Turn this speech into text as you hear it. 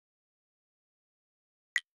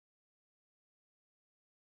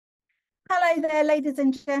Hello there, ladies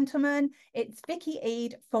and gentlemen. It's Vicky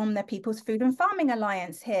Eade from the People's Food and Farming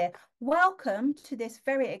Alliance here. Welcome to this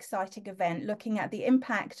very exciting event looking at the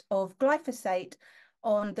impact of glyphosate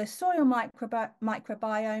on the soil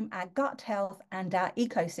microbiome, our gut health, and our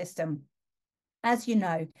ecosystem. As you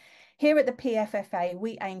know, here at the PFFA,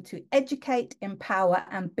 we aim to educate, empower,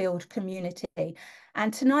 and build community.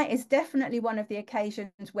 And tonight is definitely one of the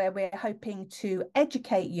occasions where we're hoping to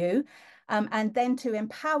educate you and then to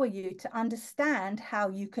empower you to understand how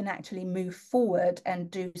you can actually move forward and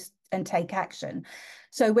take action.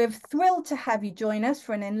 So we're thrilled to have you join us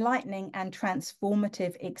for an enlightening and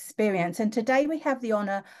transformative experience. And today we have the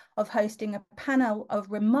honor of hosting a panel of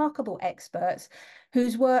remarkable experts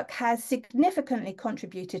whose work has significantly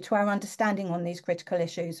contributed to our understanding on these critical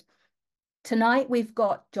issues. Tonight, we've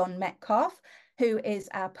got John Metcalf, who is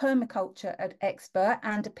our permaculture expert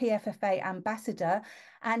and a PFFA ambassador,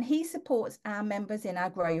 and he supports our members in our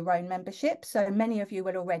Grow Your Own membership. So many of you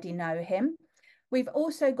will already know him. We've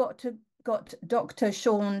also got Dr.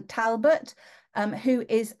 Shawn Talbott, who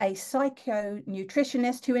is a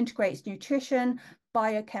psychonutritionist who integrates nutrition,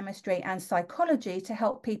 biochemistry and psychology to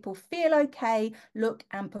help people feel okay, look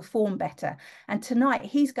and perform better. And tonight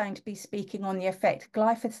he's going to be speaking on the effect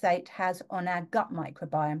glyphosate has on our gut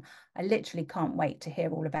microbiome. I literally can't wait to hear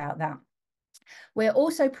all about that. We're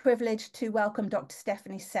also privileged to welcome Dr.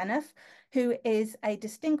 Stephanie Seneff, who is a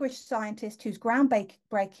distinguished scientist whose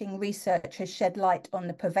groundbreaking research has shed light on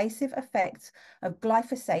the pervasive effects of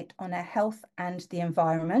glyphosate on our health and the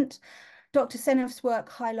environment. Dr. Seneff's work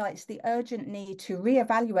highlights the urgent need to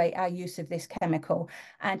reevaluate our use of this chemical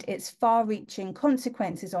and its far-reaching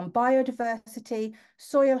consequences on biodiversity,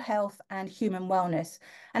 soil health, and human wellness.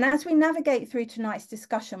 And as we navigate through tonight's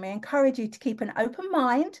discussion, we encourage you to keep an open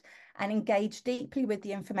mind and engage deeply with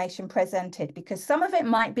the information presented, because some of it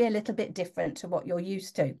might be a little bit different to what you're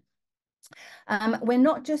used to. We're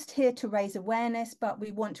not just here to raise awareness, but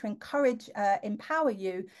we want to empower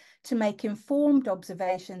you to make informed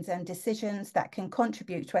observations and decisions that can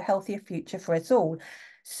contribute to a healthier future for us all.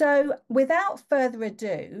 So without further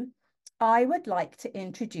ado, I would like to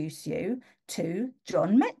introduce you to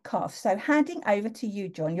John Metcalf. So handing over to you,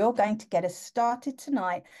 John, you're going to get us started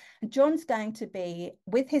tonight. John's going to be,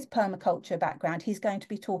 with his permaculture background, he's going to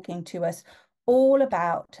be talking to us all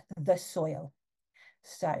about the soil.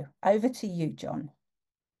 So over to you, John.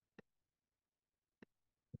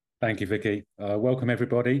 Thank you, Vicky. Welcome,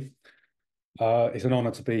 everybody. It's an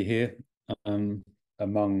honour to be here among,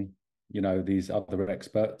 these other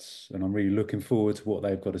experts, and I'm really looking forward to what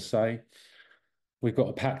they've got to say. We've got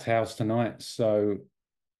a packed house tonight, so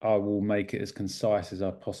I will make it as concise as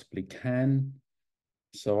I possibly can.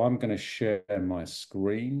 So I'm going to share my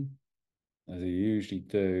screen, as I usually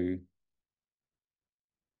do.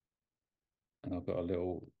 And I've got a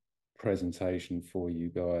little presentation for you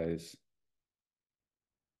guys.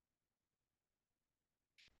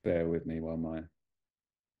 Bear with me while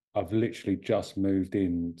I've literally just moved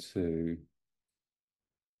into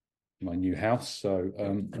my new house, so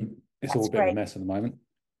it's all a bit of a mess at the moment.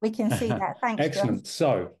 We can see that. Thanks, Excellent. John.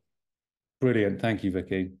 So, brilliant. Thank you,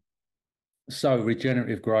 Vicky. So,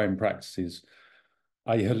 regenerative growing practices,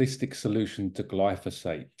 a holistic solution to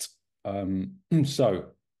glyphosate. So,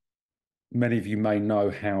 many of you may know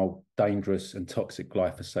how dangerous and toxic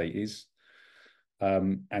glyphosate is,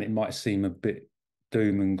 and it might seem a bit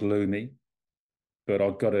doom and gloomy, but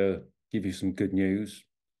I've got to give you some good news.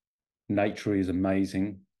 Nature is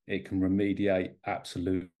amazing. It can remediate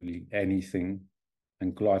absolutely anything.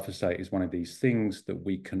 And glyphosate is one of these things that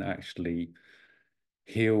we can actually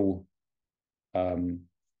heal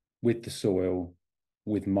with the soil,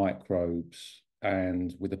 with microbes,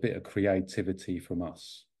 and with a bit of creativity from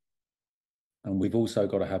us. And we've also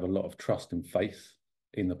got to have a lot of trust and faith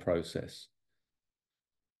in the process.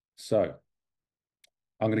 So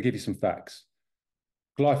I'm going to give you some facts.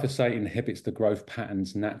 Glyphosate inhibits the growth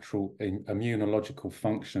patterns, natural immunological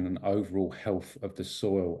function, and overall health of the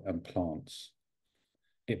soil and plants.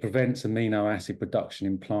 It prevents amino acid production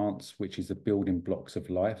in plants, which is the building blocks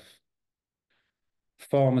of life.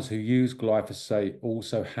 Farmers who use glyphosate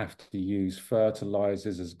also have to use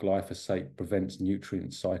fertilizers, as glyphosate prevents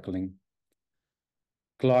nutrient cycling.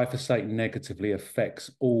 Glyphosate negatively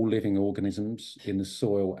affects all living organisms in the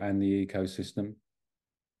soil and the ecosystem.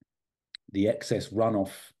 The excess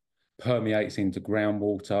runoff permeates into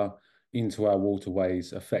groundwater, into our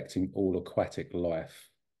waterways, affecting all aquatic life.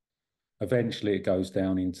 Eventually, it goes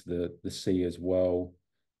down into the sea as well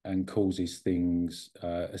and causes things,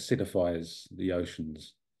 acidifies the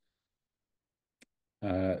oceans.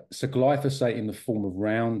 So glyphosate in the form of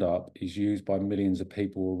Roundup is used by millions of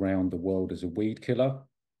people around the world as a weed killer.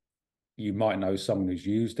 You might know someone who's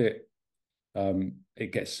used it.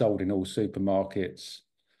 It gets sold in all supermarkets,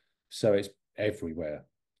 so it's everywhere.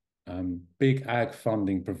 Big ag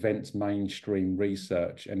funding prevents mainstream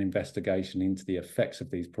research and investigation into the effects of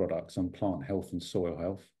these products on plant health and soil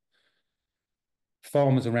health.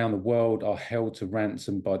 Farmers around the world are held to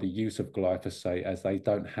ransom by the use of glyphosate as they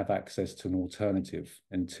don't have access to an alternative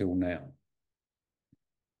until now.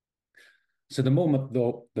 So the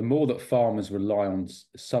more that farmers rely on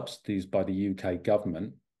subsidies by the UK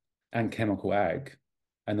government and chemical ag,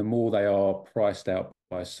 and the more they are priced out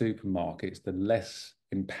by supermarkets, the less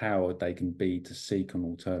empowered they can be to seek an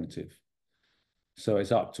alternative. So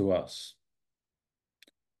it's up to us.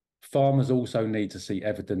 Farmers also need to see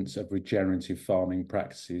evidence of regenerative farming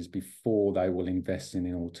practices before they will invest in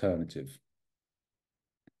an alternative.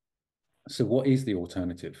 So what is the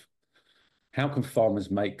alternative? How can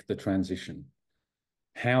farmers make the transition?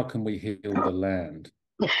 How can we heal the land?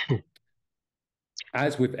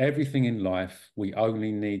 As with everything in life, we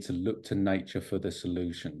only need to look to nature for the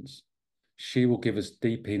solutions. She will give us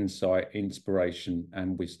deep insight, inspiration,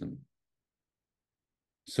 and wisdom.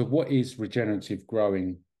 So what is regenerative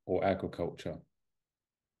growing or agriculture?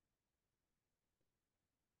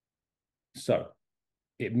 So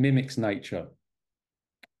it mimics nature.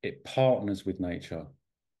 It partners with nature.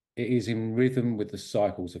 It is in rhythm with the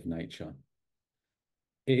cycles of nature.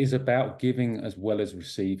 It is about giving as well as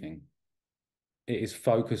receiving. It is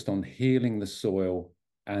focused on healing the soil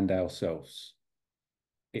and ourselves.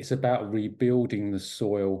 It's about rebuilding the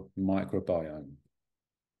soil microbiome.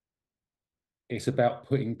 It's about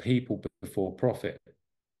putting people before profit.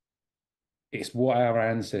 It's what our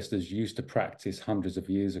ancestors used to practice hundreds of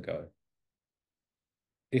years ago.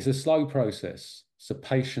 It's a slow process, so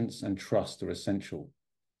patience and trust are essential.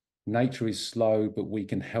 Nature is slow, but we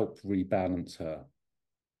can help rebalance her.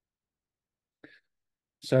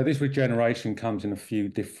 So this regeneration comes in a few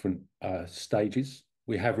different stages.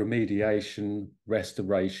 We have remediation,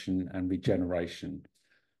 restoration, and regeneration,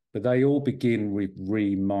 but they all begin with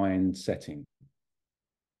re-mind setting.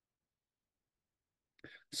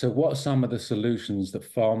 So what are some of the solutions that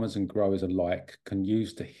farmers and growers alike can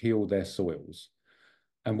use to heal their soils?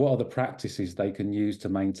 And what are the practices they can use to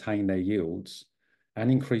maintain their yields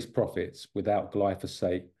and increase profits without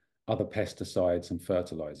glyphosate, other pesticides, and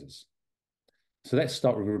fertilizers? So let's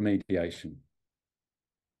start with remediation.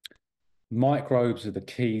 Microbes are the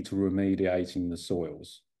key to remediating the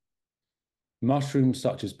soils. Mushrooms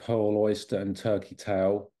such as pearl oyster and turkey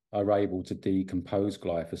tail are able to decompose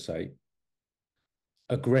glyphosate.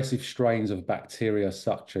 Aggressive strains of bacteria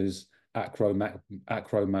such as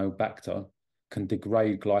Acromobacter can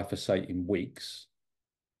degrade glyphosate in weeks,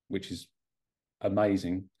 which is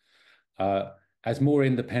amazing. As more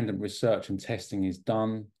independent research and testing is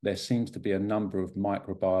done, there seems to be a number of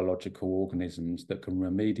microbiological organisms that can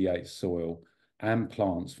remediate soil and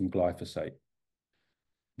plants from glyphosate.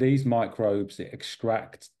 These microbes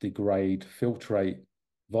extract, degrade, filtrate,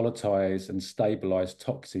 volatilize, and stabilize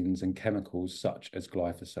toxins and chemicals such as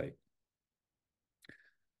glyphosate.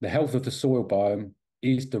 The health of the soil biome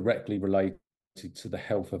is directly related to the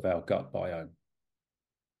health of our gut biome.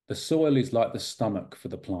 The soil is like the stomach for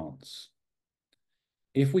the plants.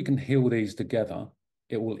 If we can heal these together,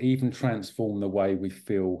 it will even transform the way we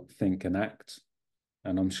feel, think, and act.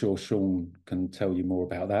 And I'm sure Shawn can tell you more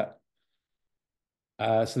about that.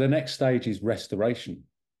 So the next stage is restoration.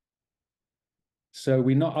 So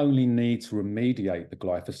we not only need to remediate the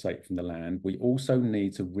glyphosate from the land, we also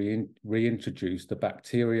need to reintroduce the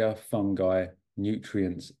bacteria, fungi,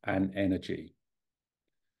 nutrients, and energy.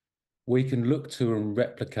 We can look to and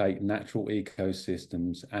replicate natural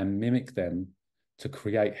ecosystems and mimic them to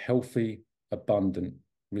create healthy, abundant,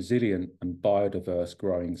 resilient, and biodiverse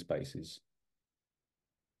growing spaces.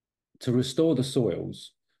 To restore the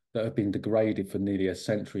soils that have been degraded for nearly a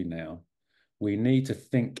century now, we need to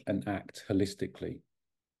think and act holistically.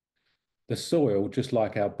 The soil, just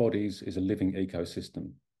like our bodies, is a living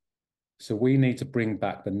ecosystem. So we need to bring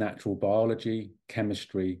back the natural biology,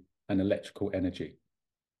 chemistry, and electrical energy.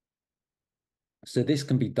 So this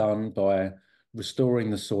can be done by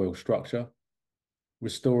restoring the soil structure,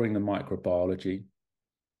 restoring the microbiology,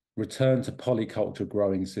 return to polyculture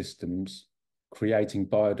growing systems, creating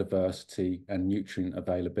biodiversity and nutrient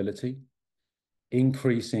availability,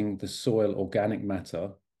 increasing the soil organic matter,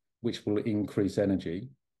 which will increase energy,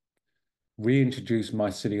 reintroduce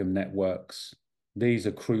mycelium networks. These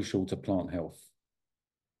are crucial to plant health.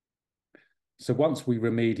 So once we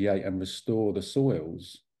remediate and restore the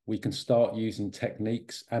soils, we can start using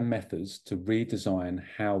techniques and methods to redesign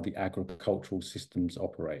how the agricultural systems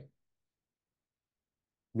operate.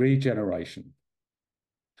 Regeneration.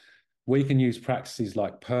 We can use practices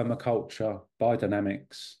like permaculture,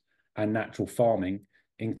 biodynamics, and natural farming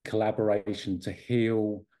in collaboration to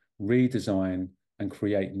heal, redesign, and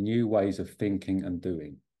create new ways of thinking and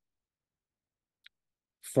doing.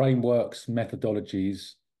 Frameworks,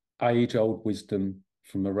 methodologies, age-old wisdom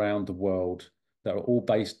from around the world that are all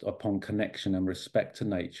based upon connection and respect to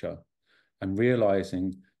nature, and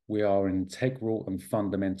realizing we are an integral and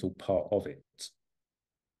fundamental part of it.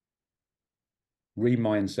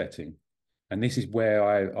 Remindsetting. And this is where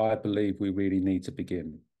I believe we really need to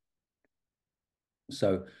begin.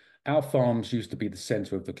 So our farms used to be the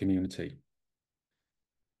center of the community.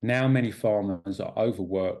 Now many farmers are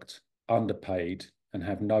overworked, underpaid, and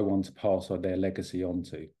have no one to pass their legacy on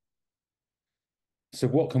to. So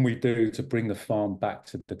what can we do to bring the farm back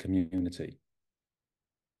to the community?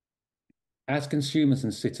 As consumers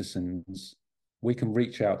and citizens, we can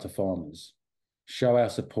reach out to farmers, show our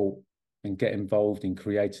support, and get involved in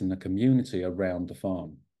creating a community around the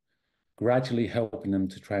farm, gradually helping them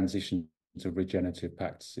to transition to regenerative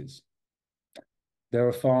practices. There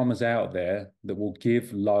are farmers out there that will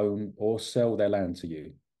give, loan, or sell their land to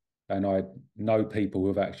you. And I know people who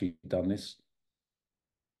have actually done this.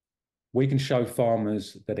 We can show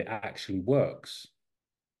farmers that it actually works.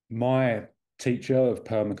 My teacher of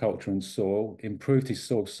permaculture and soil improved his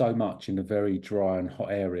soil so much in a very dry and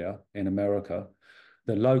hot area in America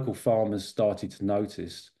that local farmers started to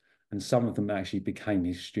notice, and some of them actually became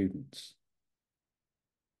his students.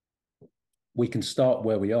 We can start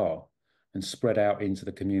where we are and spread out into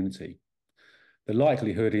the community. The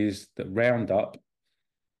likelihood is that Roundup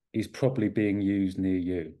is probably being used near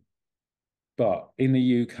you. But in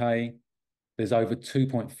the UK, there's over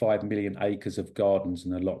 2.5 million acres of gardens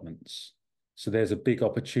and allotments. So there's a big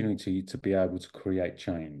opportunity to be able to create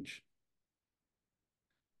change.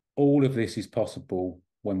 All of this is possible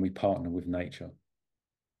when we partner with nature.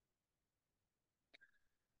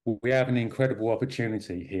 We have an incredible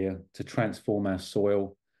opportunity here to transform our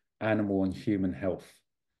soil, animal and human health,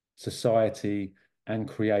 society, and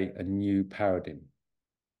create a new paradigm.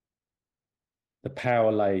 The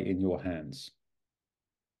power lay in your hands.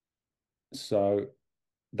 So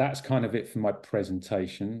that's kind of it for my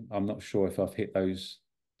presentation. I'm not sure if I've hit those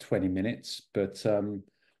 20 minutes, but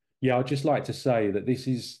yeah, I'd just like to say that this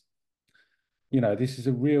is, this is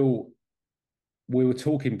a real, we were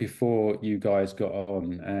talking before you guys got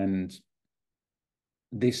on, and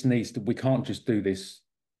this needs to, we can't just do this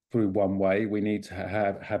through one way. We need to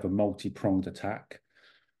have a multi-pronged attack.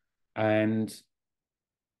 And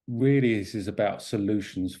really, this is about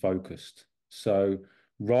solutions focused. So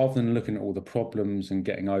rather than looking at all the problems and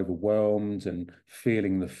getting overwhelmed and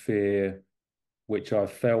feeling the fear, which I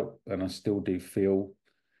felt and I still do feel,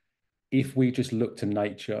 if we just look to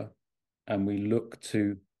nature and we look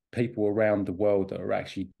to people around the world that are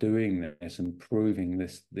actually doing this and proving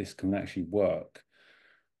this can actually work,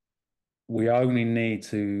 we only need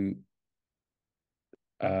to,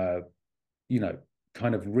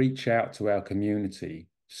 kind of reach out to our community,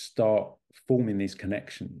 start forming these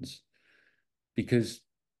connections. Because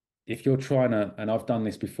if you're trying to, and I've done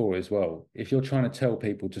this before as well, if you're trying to tell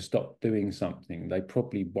people to stop doing something, they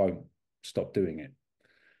probably won't stop doing it.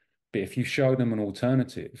 But if you show them an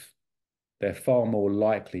alternative, they're far more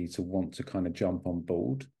likely to want to kind of jump on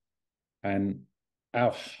board. And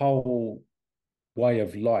our whole way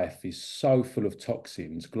of life is so full of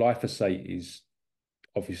toxins. Glyphosate is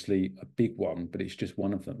obviously a big one, but it's just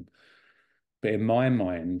one of them. But in my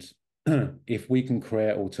mind, if we can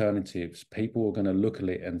create alternatives, people are going to look at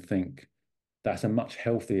it and think that's a much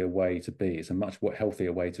healthier way to be. It's a much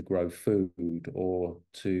healthier way to grow food, or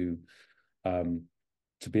to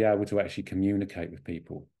be able to actually communicate with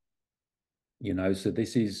people. So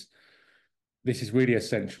this is really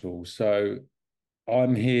essential. So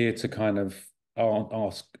I'm here to kind of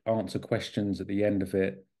answer questions at the end of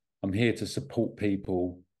it. I'm here to support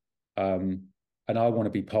people, and I want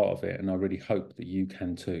to be part of it, and I really hope that you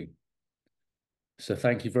can too. So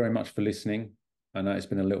thank you very much for listening. I know it's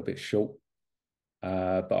been a little bit short,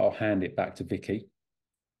 but I'll hand it back to Vicky,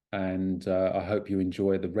 and I hope you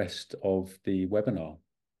enjoy the rest of the webinar.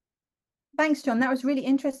 Thanks, John. That was really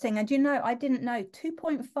interesting. And I didn't know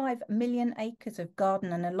 2.5 million acres of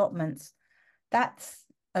garden and allotments. That's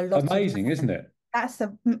a lot. Amazing, isn't it? That's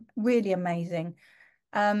really amazing.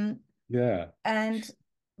 Yeah.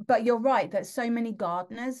 But you're right that so many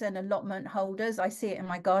gardeners and allotment holders, I see it in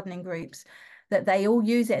my gardening groups, that they all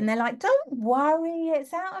use it and they're like, don't worry,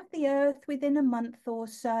 it's out of the earth within a month or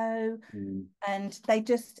so. And they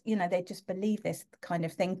just believe this kind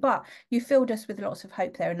of thing. But you filled us with lots of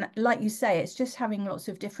hope there. And like you say, it's just having lots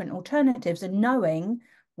of different alternatives and knowing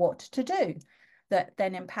what to do. that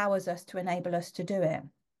then empowers us to enable us to do it.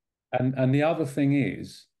 And the other thing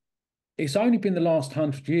is, it's only been the last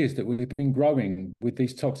 100 years that we've been growing with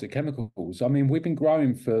these toxic chemicals. I mean, we've been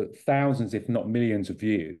growing for thousands, if not millions of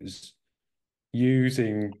years,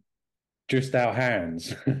 using just our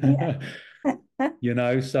hands. Yeah. You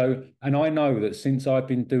know, so, and I know that since I've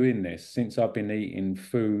been doing this, since I've been eating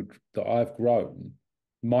food that I've grown,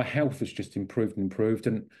 my health has just improved and improved.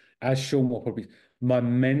 And as Shawn will probably, my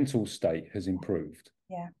mental state has improved.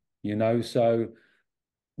 Yeah. You know, so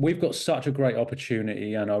we've got such a great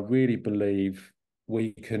opportunity, and I really believe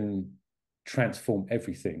we can transform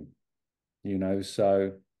everything, you know,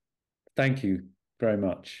 so thank you very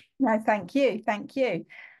much. No, thank you. Thank you.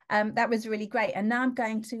 That was really great. And now I'm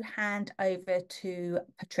going to hand over to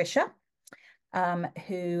Patricia,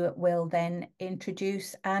 who will then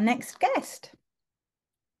introduce our next guest.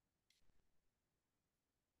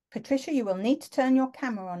 Patricia, you will need to turn your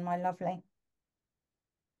camera on, my lovely.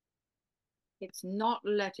 It's not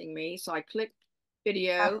letting me, so I clicked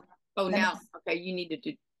video. Oh, now, okay, you needed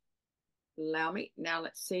to allow me. Now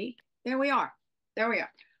let's see. There we are. There we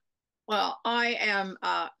are. Well, I am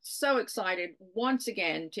so excited once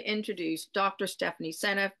again to introduce Dr. Stephanie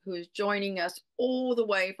Seneff, who is joining us all the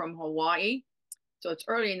way from Hawaii. So it's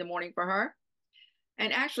early in the morning for her.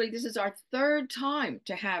 And actually, this is our third time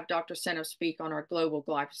to have Dr. Seneff speak on our Global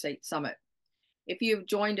Glyphosate Summit. If you've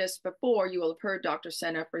joined us before, you will have heard Dr.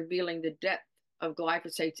 Seneff revealing the depth of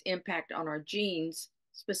glyphosate's impact on our genes,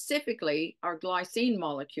 specifically our glycine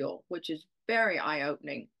molecule, which is very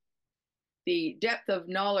eye-opening. The depth of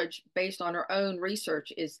knowledge based on her own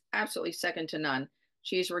research is absolutely second to none.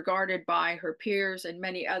 She is regarded by her peers and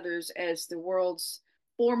many others as the world's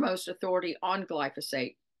foremost authority on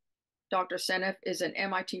glyphosate. Dr. Seneff is an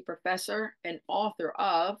MIT professor and author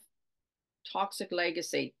of Toxic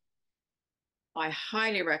Legacy. I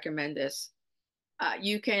highly recommend this.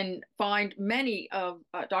 You can find many of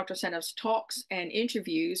Dr. Seneff's talks and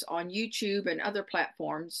interviews on YouTube and other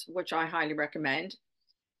platforms, which I highly recommend.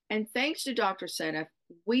 And thanks to Dr. Seneff,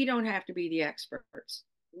 we don't have to be the experts.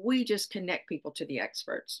 We just connect people to the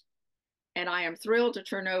experts. And I am thrilled to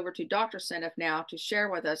turn over to Dr. Seneff now to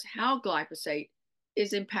share with us how glyphosate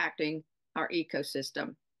is impacting our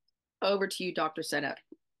ecosystem. Over to you, Dr. Seneff.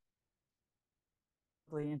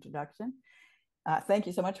 Lovely introduction. Thank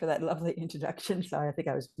you so much for that lovely introduction. Sorry, I think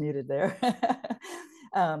I was muted there.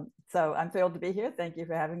 So I'm thrilled to be here. Thank you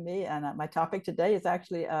for having me. And my topic today is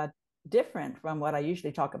actually different from what I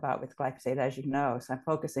usually talk about with glyphosate, as you know. So I'm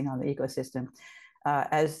focusing on the ecosystem.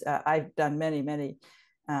 I've done many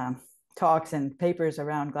talks and papers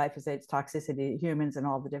around glyphosate's toxicity to humans and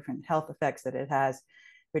all the different health effects that it has,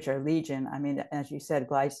 which are legion. I mean, as you said,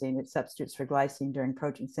 glycine, it substitutes for glycine during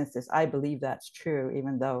protein synthesis. I believe that's true,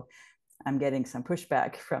 even though I'm getting some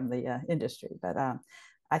pushback from the industry. But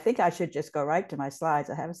I think I should just go right to my slides.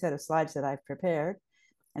 I have a set of slides that I've prepared,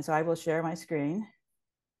 and so I will share my screen.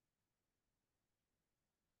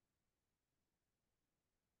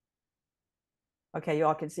 Okay, you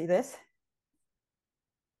all can see this?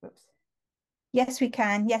 Oops. Yes, we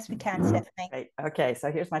can. Yes, we can, Stephanie. Great. Okay,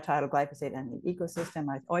 so here's my title, Glyphosate and the Ecosystem.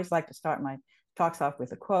 I always like to start my talks off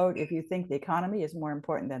with a quote. If you think the economy is more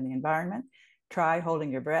important than the environment, try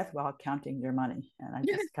holding your breath while counting your money. And I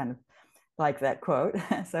just kind of like that quote.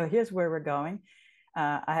 So here's where we're going.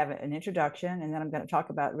 I have an introduction, and then I'm going to talk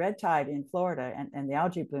about red tide in Florida and the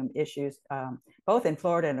algae bloom issues, both in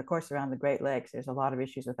Florida and, of course, around the Great Lakes. There's a lot of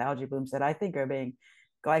issues with algae blooms that I think are being,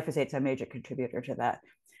 glyphosate's a major contributor to that.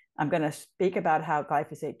 I'm going to speak about how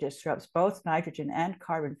glyphosate disrupts both nitrogen and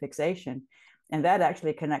carbon fixation, and that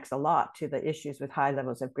actually connects a lot to the issues with high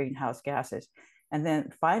levels of greenhouse gases. And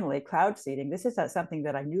then finally, cloud seeding. This is something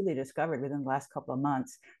that I newly discovered within the last couple of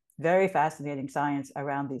months. Very fascinating science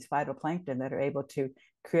around these phytoplankton that are able to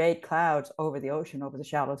create clouds over the ocean, over the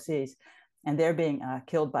shallow seas, and they're being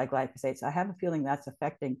killed by glyphosate. So I have a feeling that's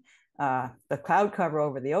affecting the cloud cover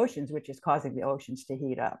over the oceans, which is causing the oceans to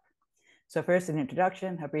heat up. So first, an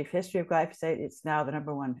introduction, a brief history of glyphosate. It's now the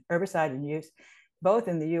 #1 herbicide in use, both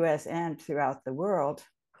in the US and throughout the world.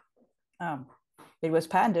 It was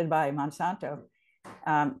patented by Monsanto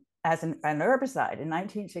as an herbicide in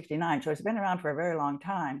 1969. So it's been around for a very long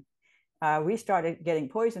time. We started getting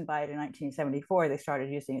poisoned by it in 1974. They started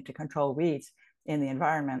using it to control weeds in the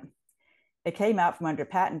environment. It came out from under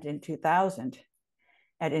patent in 2000.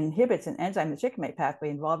 And inhibits an enzyme, the shikimate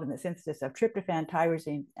pathway, involved in the synthesis of tryptophan,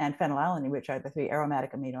 tyrosine, and phenylalanine, which are the 3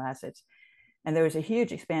 aromatic amino acids. And there was a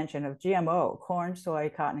huge expansion of GMO, corn,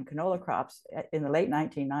 soy, cotton, and canola crops in the late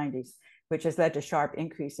 1990s, which has led to sharp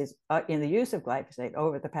increases in the use of glyphosate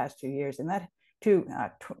over the past 2 years. And that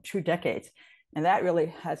two decades, And that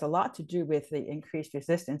really has a lot to do with the increased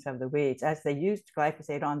resistance of the weeds. As they used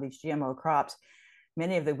glyphosate on these GMO crops,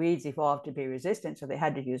 many of the weeds evolved to be resistant, so they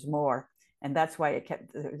had to use more. And that's why it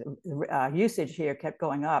kept usage here kept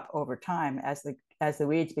going up over time as the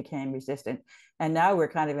weeds became resistant. And now we're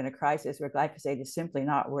kind of in a crisis where glyphosate is simply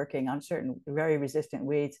not working on certain very resistant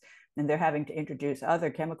weeds, and they're having to introduce other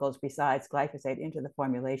chemicals besides glyphosate into the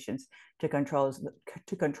formulations to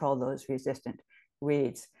control those resistant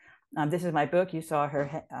weeds. This is my book. You saw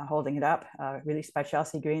her holding it up, released by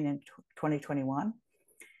Chelsea Green in 2021.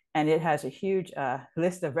 And it has a huge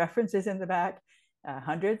list of references in the back,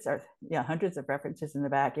 hundreds of references in the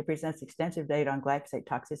back. It presents extensive data on glyphosate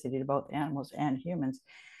toxicity to both animals and humans.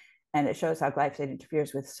 And it shows how glyphosate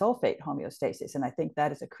interferes with sulfate homeostasis. And I think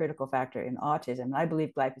that is a critical factor in autism. And I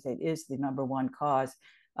believe glyphosate is the #1 cause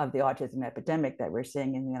of the autism epidemic that we're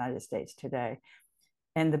seeing in the United States today.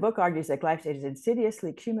 And the book argues that glyphosate is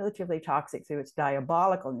insidiously, cumulatively toxic through its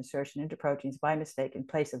diabolical insertion into proteins by mistake in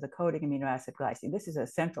place of the coding amino acid glycine. This is a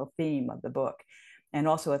central theme of the book, and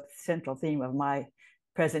also a central theme of my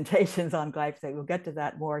presentations on glyphosate. We'll get to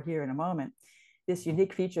that more here in a moment. This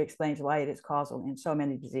unique feature explains why it is causal in so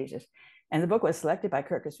many diseases. And the book was selected by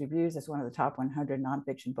Kirkus Reviews as one of the top 100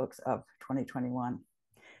 nonfiction books of 2021.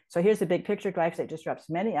 So here's the big picture. Glyphosate disrupts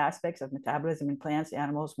many aspects of metabolism in plants,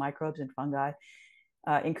 animals, microbes, and fungi.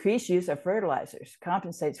 Increased use of fertilizers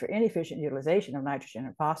compensates for inefficient utilization of nitrogen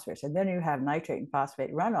and phosphorus. And then you have nitrate and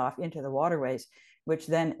phosphate runoff into the waterways, which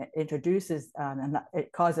then introduces, and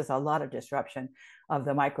it causes a lot of disruption of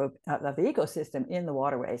the ecosystem in the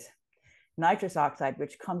waterways. Nitrous oxide,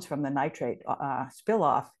 which comes from the nitrate spill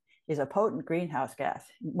off, is a potent greenhouse gas,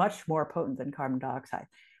 much more potent than carbon dioxide,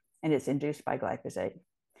 and it's induced by glyphosate.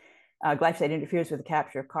 Glyphosate interferes with the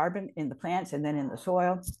capture of carbon in the plants and then in the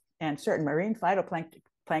soil. And certain marine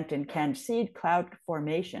phytoplankton can seed cloud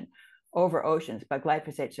formation over oceans, but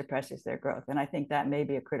glyphosate suppresses their growth. And I think that may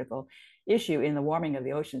be a critical issue in the warming of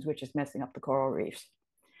the oceans, which is messing up the coral reefs.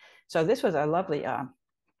 So this was a lovely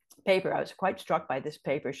paper. I was quite struck by this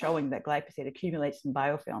paper showing that glyphosate accumulates in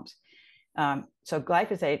biofilms. So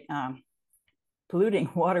glyphosate polluting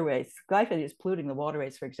waterways. Glyphosate is polluting the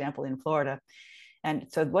waterways, for example, in Florida. And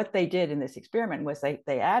so what they did in this experiment was they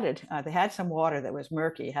had some water that was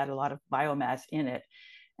murky, had a lot of biomass in it,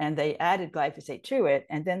 and they added glyphosate to it,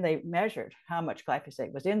 and then they measured how much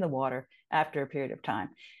glyphosate was in the water after a period of time.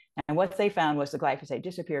 And what they found was the glyphosate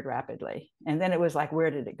disappeared rapidly. And then it was like,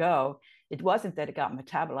 where did it go? It wasn't that it got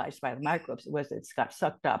metabolized by the microbes, it was that it got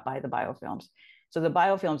sucked up by the biofilms. So the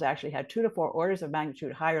biofilms actually had 2 to 4 orders of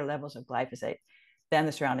magnitude higher levels of glyphosate than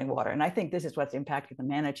the surrounding water. And I think this is what's impacting the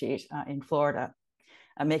manatees in Florida,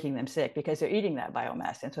 making them sick, because they're eating that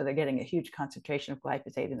biomass. And so they're getting a huge concentration of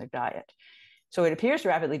glyphosate in their diet. So it appears to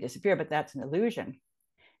rapidly disappear, but that's an illusion.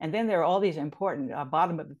 And then there are all these important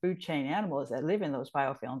bottom of the food chain animals that live in those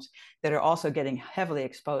biofilms that are also getting heavily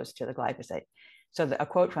exposed to the glyphosate. So a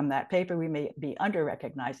quote from that paper, we may be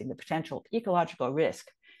under-recognizing the potential ecological risk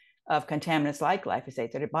of contaminants like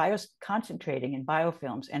glyphosate that are concentrating in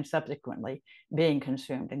biofilms and subsequently being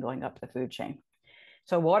consumed and going up the food chain.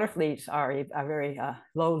 So water fleas are a very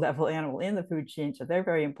low-level animal in the food chain, so they're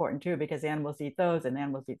very important too, because animals eat those, and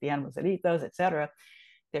animals eat the animals that eat those, et cetera.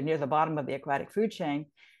 They're near the bottom of the aquatic food chain.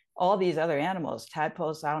 All these other animals,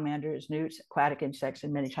 tadpoles, salamanders, newts, aquatic insects,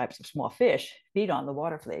 and many types of small fish feed on the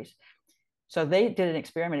water fleas. So they did an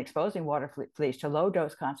experiment exposing water fleas to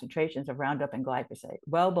low-dose concentrations of Roundup and glyphosate,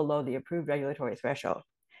 well below the approved regulatory threshold.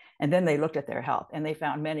 And then they looked at their health, and they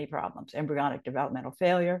found many problems: embryonic developmental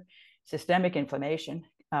failure, systemic inflammation,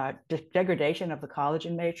 degradation of the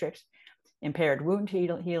collagen matrix, impaired wound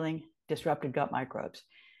healing, disrupted gut microbes.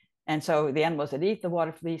 And so the animals that eat the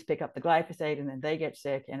water fleas pick up the glyphosate, and then they get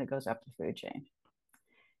sick, and it goes up the food chain.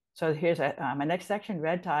 So here's my next section: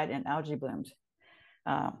 red tide and algae blooms.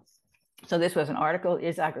 So this was an article: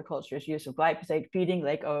 Is agriculture's use of glyphosate feeding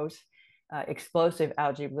Lake O's explosive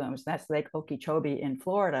algae blooms? That's Lake Okeechobee in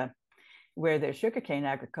Florida, where there's sugarcane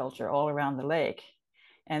agriculture all around the lake.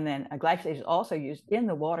 And then glyphosate is also used in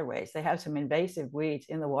the waterways. They have some invasive weeds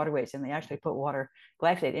in the waterways, and they actually put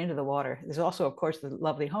glyphosate into the water. There's also, of course, the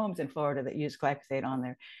lovely homes in Florida that use glyphosate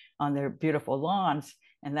on their beautiful lawns,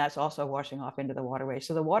 and that's also washing off into the waterways.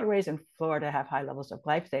 So the waterways in Florida have high levels of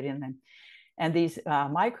glyphosate in them. And these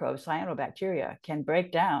microbes, cyanobacteria, can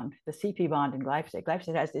break down the CP bond in glyphosate.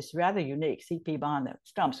 Glyphosate has this rather unique CP bond that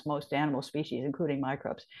stumps most animal species, including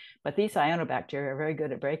microbes. But these cyanobacteria are very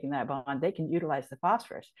good at breaking that bond. They can utilize the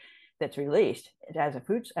phosphorus that's released as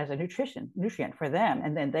a nutrient for them,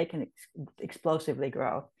 and then they can explosively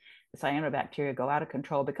grow. The cyanobacteria go out of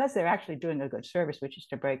control because they're actually doing a good service, which is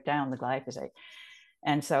to break down the glyphosate.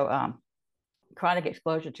 And so chronic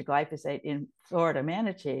exposure to glyphosate in Florida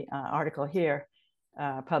manatee article here,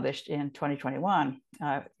 published in 2021.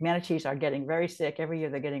 Manatees are getting very sick. Every year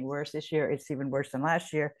they're getting worse. This year it's even worse than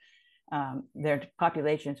last year. Their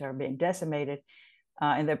populations are being decimated,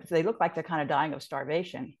 and they look like they're kind of dying of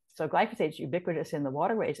starvation. So glyphosate is ubiquitous in the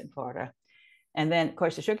waterways in Florida. And then, of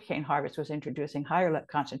course, the sugarcane harvest was introducing higher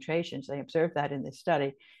concentrations. They observed that in this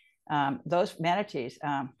study. Those manatees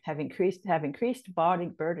have increased body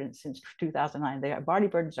burden since 2009. Their body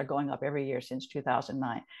burdens are going up every year since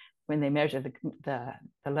 2009 when they measure the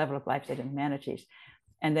level of glyphosate in manatees.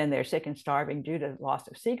 And then they're sick and starving due to loss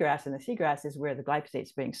of seagrass. And the seagrass is where the glyphosate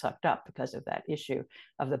is being sucked up because of that issue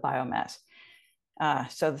of the biomass.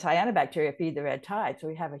 So the cyanobacteria feed the red tide. So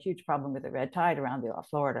we have a huge problem with the red tide around the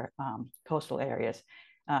Florida coastal areas.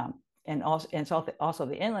 And also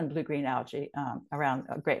the inland blue-green algae around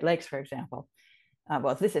Great Lakes, for example.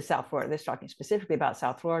 Well, this is South Florida. This is talking specifically about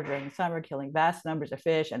South Florida during the summer, killing vast numbers of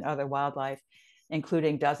fish and other wildlife,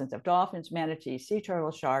 including dozens of dolphins, manatees, sea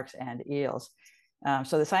turtles, sharks, and eels.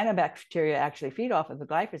 So the cyanobacteria actually feed off of the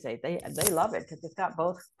glyphosate. They love it because it's got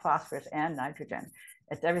both phosphorus and nitrogen.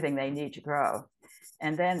 It's everything they need to grow.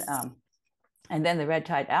 And then the red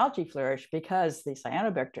tide algae flourish because the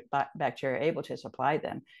cyanobacteria are able to supply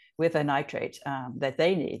them with the nitrates that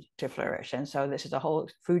they need to flourish. And so this is a whole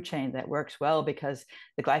food chain that works well because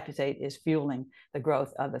the glyphosate is fueling the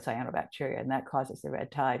growth of the cyanobacteria, and that causes the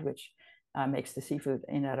red tide, which makes the seafood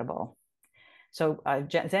inedible. So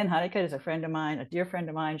Zen Honeycutt is a friend of mine, a dear friend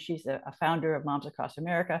of mine. She's a founder of Moms Across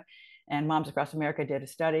America, and Moms Across America did a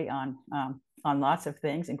study on lots of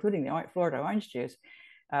things, including the Florida orange juice,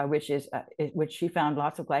 which she found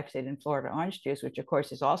lots of glyphosate in Florida orange juice, which of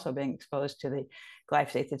course is also being exposed to the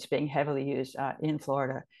glyphosate that's being heavily used in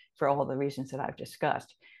Florida for all the reasons that I've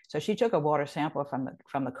discussed. So she took a water sample from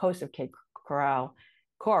the coast of Cape Coral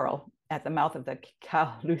at the mouth of the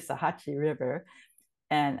Caloosahatchee River.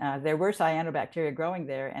 And there were cyanobacteria growing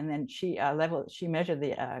there. And then she measured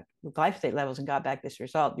the glyphosate levels and got back this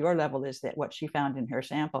result. Your level is that what she found in her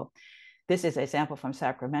sample. This is a sample from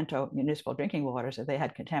Sacramento municipal drinking water. So they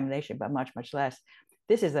had contamination, but much, much less.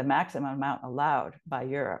 This is the maximum amount allowed by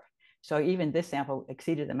Europe. So even this sample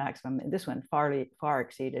exceeded the maximum. And this one far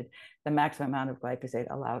exceeded the maximum amount of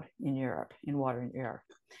glyphosate allowed in Europe, in water in Europe.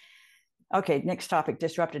 Okay, next topic,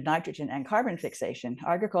 disrupted nitrogen and carbon fixation.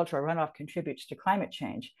 Agricultural runoff contributes to climate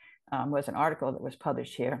change, was an article that was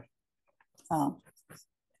published here.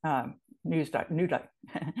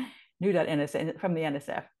 New.NSF from the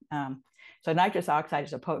NSF. So nitrous oxide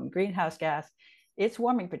is a potent greenhouse gas. Its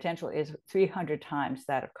warming potential is 300 times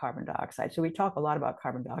that of carbon dioxide. So we talk a lot about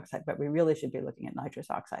carbon dioxide, but we really should be looking at nitrous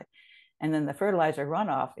oxide. And then the fertilizer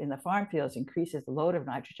runoff in the farm fields increases the load of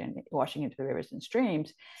nitrogen washing into the rivers and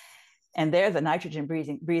streams. And there, the nitrogen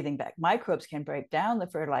breathing back microbes can break down the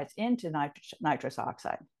fertilizer into nitrous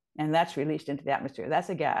oxide, and that's released into the atmosphere. That's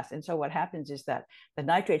a gas. And so what happens is that the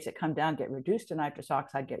nitrates that come down get reduced to nitrous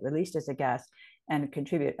oxide, get released as a gas, and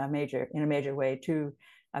contribute in a major way to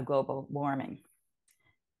global warming.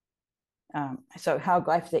 So how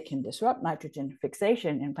glyphosate can disrupt nitrogen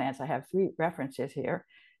fixation in plants, I have 3 references here.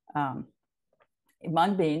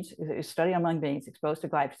 Mung beans, a study on mung beans exposed to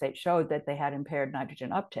glyphosate showed that they had impaired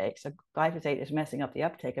nitrogen uptake. So glyphosate is messing up the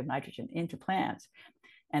uptake of nitrogen into plants.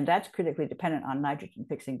 And that's critically dependent on nitrogen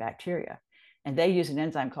fixing bacteria. And they use an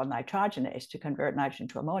enzyme called nitrogenase to convert nitrogen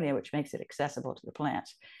to ammonia, which makes it accessible to the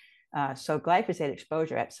plants. So glyphosate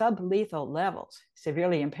exposure at sublethal levels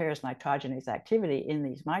severely impairs nitrogenase activity in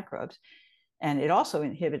these microbes. And it also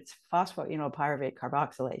inhibits phosphoenolpyruvate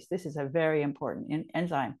carboxylase. This is a very important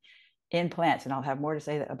enzyme in plants, and I'll have more to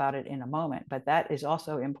say about it in a moment, but that is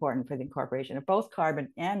also important for the incorporation of both carbon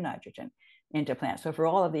and nitrogen into plants. So for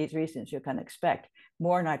all of these reasons, you can expect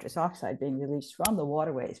more nitrous oxide being released from the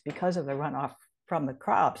waterways because of the runoff from the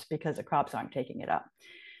crops, because the crops aren't taking it up.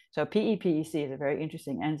 So PEPEC is a very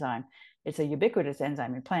interesting enzyme. It's a ubiquitous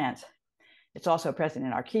enzyme in plants. It's also present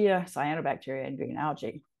in archaea, cyanobacteria, and green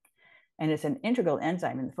algae. And it's an integral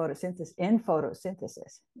enzyme in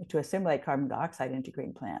photosynthesis to assimilate carbon dioxide into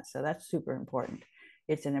green plants. So that's super important.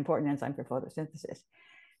 It's an important enzyme for photosynthesis.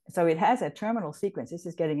 So it has a terminal sequence. This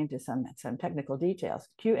is getting into some technical details.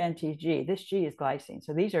 QNTG, this G is glycine.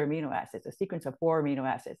 So these are amino acids, a sequence of 4 amino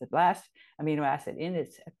acids. The last amino acid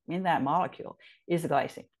in that molecule is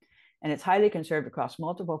glycine. And it's highly conserved across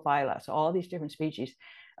multiple phyla. So all these different species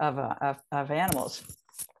of animals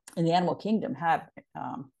in the animal kingdom have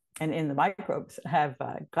and in the microbes have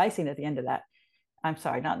glycine at the end of that. I'm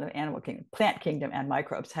sorry, not in the animal kingdom, plant kingdom and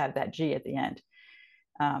microbes have that G at the end.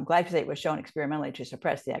 Glyphosate was shown experimentally to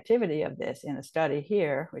suppress the activity of this in a study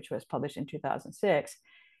here, which was published in 2006.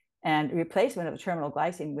 And replacement of the terminal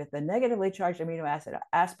glycine with the negatively charged amino acid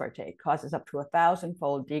aspartate causes up to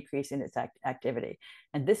 1,000-fold decrease in its activity.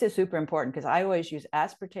 And this is super important because I always use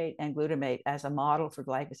aspartate and glutamate as a model for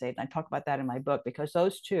glyphosate. And I talk about that in my book because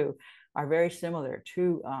those two are very similar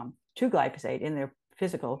to glyphosate in their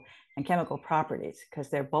physical and chemical properties because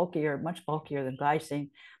they're bulkier, much bulkier than glycine,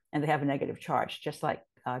 and they have a negative charge, just like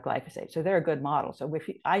glyphosate. So they're a good model. So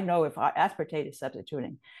I know if aspartate is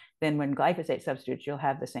substituting, then when glyphosate substitutes, you'll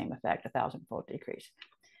have the same effect, 1,000-fold decrease.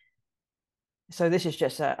 So this is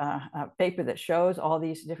just a paper that shows all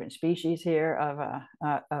these different species here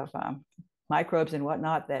of microbes and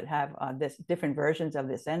whatnot that have this different versions of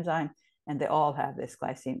this enzyme, and they all have this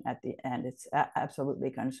glycine at the end. It's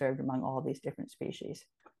absolutely conserved among all these different species.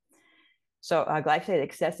 So glyphosate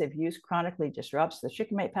excessive use chronically disrupts the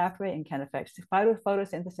shikimate pathway and can affect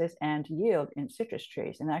photosynthesis and yield in citrus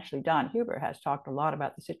trees. And actually, Don Huber has talked a lot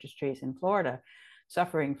about the citrus trees in Florida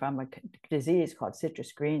suffering from a disease called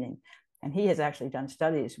citrus greening. And he has actually done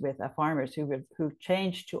studies with farmers who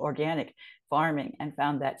changed to organic farming and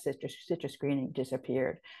found that citrus greening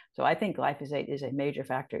disappeared. So I think glyphosate is a major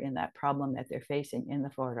factor in that problem that they're facing in the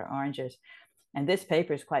Florida oranges. And this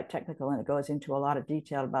paper is quite technical, and it goes into a lot of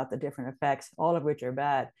detail about the different effects, all of which are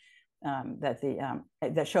bad,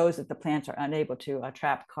 that shows that the plants are unable to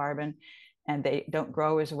trap carbon, and they don't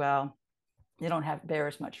grow as well. They don't bear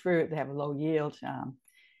as much fruit. They have a low yield.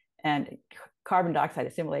 And carbon dioxide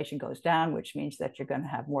assimilation goes down, which means that you're going to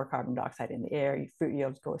have more carbon dioxide in the air. Your fruit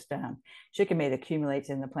yield goes down. Shikimate accumulates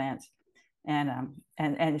in the plants.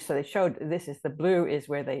 And so they showed this is the blue is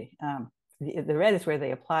where they the red is where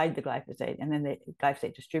they applied the glyphosate, and then the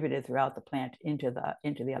glyphosate distributed throughout the plant into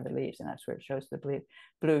the other leaves, and that's where it shows the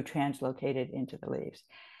blue translocated into the leaves.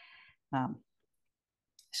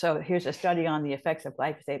 So here's a study on the effects of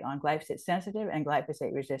glyphosate on glyphosate sensitive and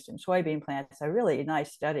glyphosate resistant soybean plants. A really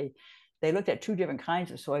nice study. They looked at two different kinds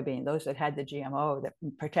of soybean, those that had the GMO that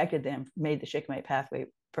protected them, made the shikimate pathway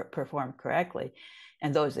perform correctly,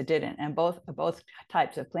 and those that didn't. And both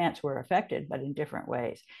types of plants were affected, but in different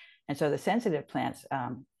ways. And so the sensitive plants,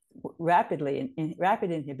 rapid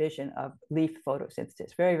inhibition of leaf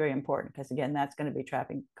photosynthesis, very, very important, because again, that's going to be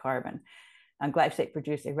trapping carbon. And glyphosate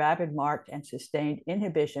produced a rapid, marked, and sustained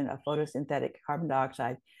inhibition of photosynthetic carbon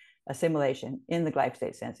dioxide assimilation in the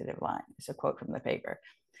glyphosate sensitive line. It's a quote from the paper.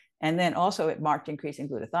 And then also it marked increase in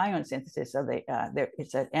glutathione synthesis. So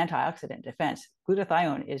it's an antioxidant defense.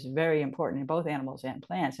 Glutathione is very important in both animals and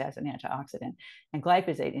plants as an antioxidant. And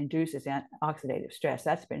glyphosate induces oxidative stress.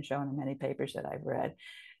 That's been shown in many papers that I've read.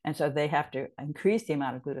 And so they have to increase the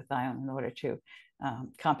amount of glutathione in order to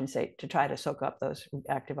compensate, to try to soak up those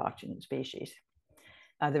active oxygen species.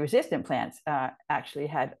 The resistant plants actually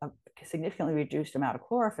had a significantly reduced amount of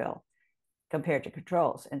chlorophyll compared to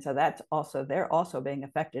controls. And so they're also being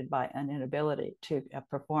affected by an inability to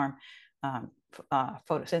perform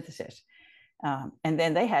photosynthesis. And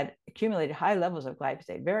then they had accumulated high levels of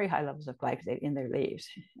glyphosate, very high levels of glyphosate in their leaves.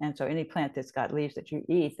 And so any plant that's got leaves that you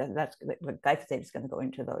eat, that's glyphosate is going to go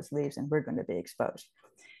into those leaves, and we're going to be exposed.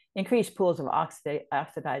 Increased pools of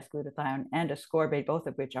oxidized glutathione and ascorbate, both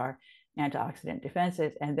of which are antioxidant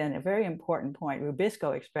defenses. And then a very important point,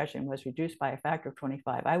 rubisco expression was reduced by a factor of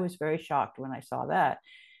 25. I was very shocked when I saw that,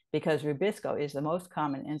 because rubisco is the most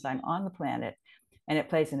common enzyme on the planet, and it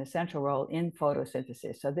plays an essential role in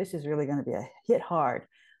photosynthesis. So this is really going to be a hit hard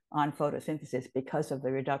on photosynthesis because of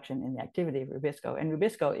the reduction in the activity of rubisco. And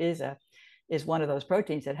rubisco is one of those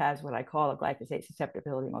proteins that has what I call a glyphosate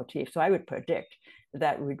susceptibility motif. So I would predict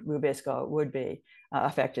that rubisco would be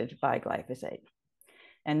affected by glyphosate.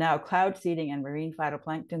 And now cloud seeding and marine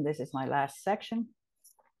phytoplankton. This is my last section.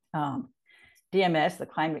 DMS, the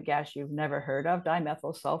climate gas you've never heard of,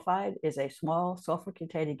 dimethyl sulfide, is a small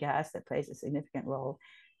sulfur-containing gas that plays a significant role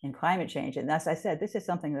in climate change. And as I said, this is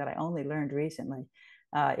something that I only learned recently.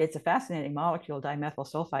 It's a fascinating molecule, dimethyl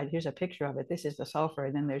sulfide. Here's a picture of it. This is the sulfur,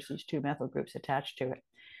 and then there's these two methyl groups attached to it.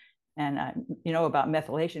 And you know about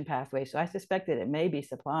methylation pathways, so I suspect that it may be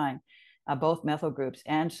supplying both methyl groups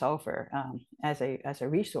and sulfur as a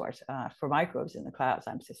resource for microbes in the clouds,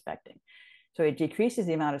 I'm suspecting. So it decreases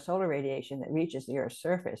the amount of solar radiation that reaches the Earth's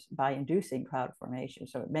surface by inducing cloud formation.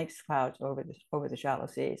 So it makes clouds over the shallow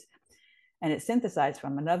seas. And it's synthesized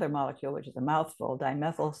from another molecule, which is a mouthful,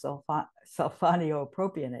 dimethyl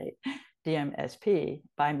sulfoniopropanate, DMSP,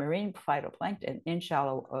 by marine phytoplankton in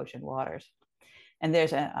shallow ocean waters. And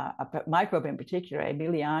there's a microbe in particular,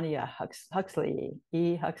 Emiliania huxleyi,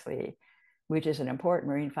 E. huxleyi, which is an important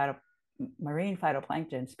marine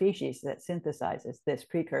phytoplankton species that synthesizes this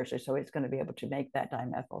precursor. So it's going to be able to make that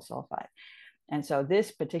dimethyl sulfide. And so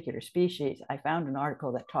this particular species, I found an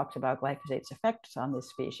article that talks about glyphosate's effects on this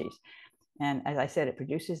species. And as I said, it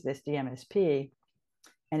produces this DMSP,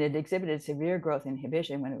 and it exhibited severe growth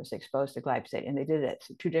inhibition when it was exposed to glyphosate. And they did it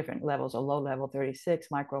at 2 different levels, a low level 36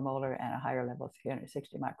 micromolar and a higher level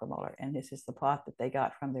 360 micromolar. And this is the plot that they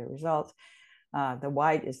got from their results. The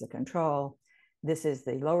white is the control. This is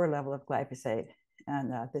the lower level of glyphosate,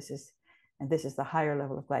 and this is the higher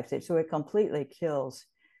level of glyphosate. So it completely kills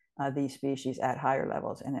these species at higher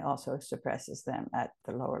levels, and it also suppresses them at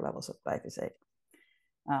the lower levels of glyphosate.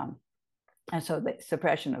 And so the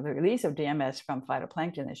suppression of the release of DMS from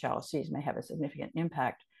phytoplankton in shallow seas may have a significant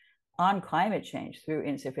impact on climate change through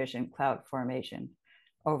insufficient cloud formation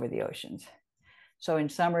over the oceans. So in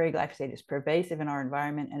summary, glyphosate is pervasive in our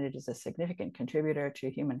environment, and it is a significant contributor to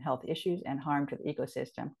human health issues and harm to the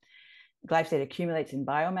ecosystem. Glyphosate accumulates in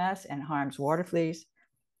biomass and harms water fleas.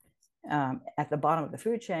 At the bottom of the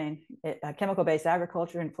food chain, chemical-based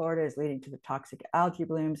agriculture in Florida is leading to the toxic algae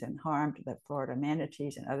blooms and harm to the Florida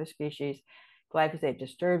manatees and other species. Glyphosate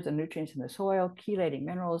disturbs the nutrients in the soil, chelating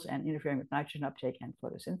minerals and interfering with nitrogen uptake and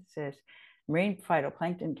photosynthesis. Marine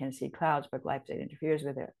phytoplankton can see clouds, but glyphosate interferes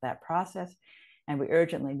with that process. And we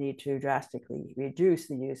urgently need to drastically reduce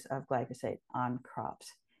the use of glyphosate on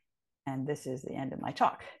crops. And this is the end of my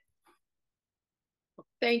talk.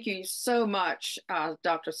 Thank you so much,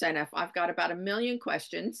 Dr. Seneff. I've got about 1 million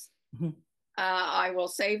questions. I will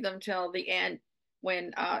save them till the end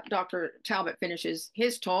when Dr. Talbott finishes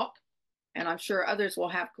his talk, and I'm sure others will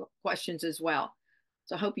have questions as well.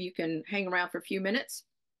 So I hope you can hang around for a few minutes.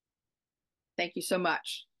 Thank you so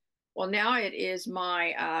much. Well, now it is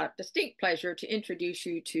my distinct pleasure to introduce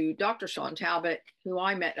you to Dr. Shawn Talbott, who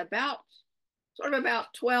I met about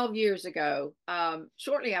 12 years ago,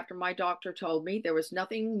 shortly after my doctor told me there was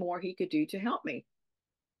nothing more he could do to help me.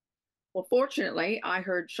 Well, fortunately, I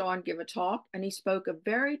heard Shawn give a talk, and he spoke a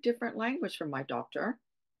very different language from my doctor.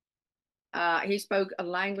 He spoke a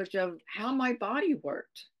language of how my body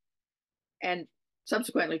worked, and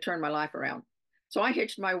subsequently turned my life around. So I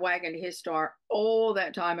hitched my wagon to his star all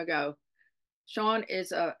that time ago. Shawn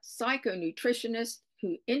is a psychonutritionist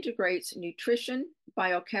who integrates nutrition,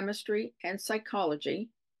 biochemistry, and psychology.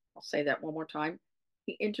 I'll say that one more time.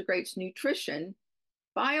 He integrates nutrition,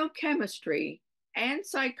 biochemistry, and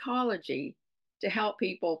psychology to help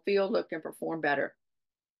people feel, look, and perform better.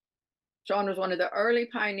 Shawn was one of the early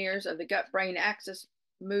pioneers of the gut-brain axis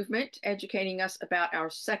movement, educating us about our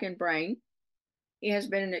second brain. He has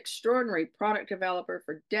been an extraordinary product developer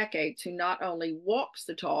for decades who not only walks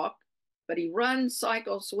the talk, but he runs,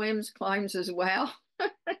 cycles, swims, climbs as well.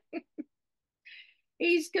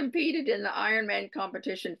 He's competed in the Ironman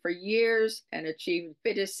competition for years and achieved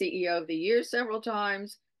Fittest CEO of the Year several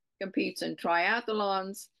times, competes in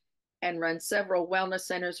triathlons, and runs several wellness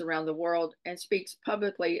centers around the world, and speaks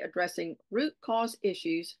publicly addressing root cause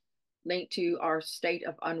issues linked to our state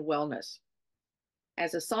of unwellness.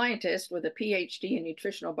 As a scientist with a PhD in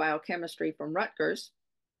nutritional biochemistry from Rutgers,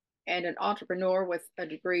 and an entrepreneur with a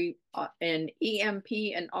degree in EMP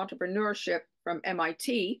and entrepreneurship from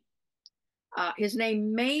MIT, his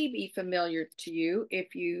name may be familiar to you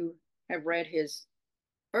if you have read his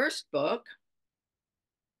first book,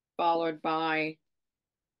 followed by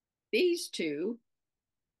these two,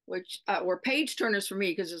 which were page turners for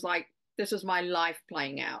me, because it's like, this is my life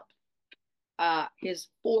playing out. His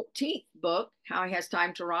 14th book, How He Has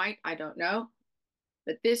Time to Write, I don't know,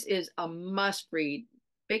 but this is a must read.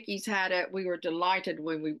 Vicky's had it. We were delighted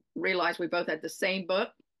when we realized we both had the same book.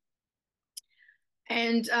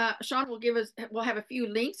 And Shawn will we'll have a few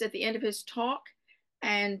links at the end of his talk,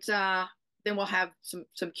 and then we'll have some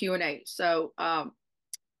Q&A. So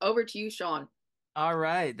over to you, Shawn. All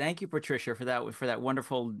right, thank you, Patricia, for that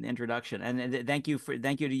wonderful introduction, and thank you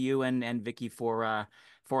to you and Vicky for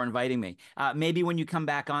inviting me. Maybe when you come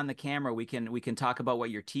back on the camera, we can talk about what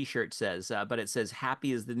your T-shirt says. But it says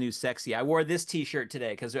 "Happy is the new sexy." I wore this T-shirt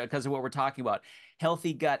today because of what we're talking about: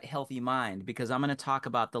 healthy gut, healthy mind. Because I'm going to talk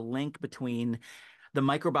about the link between the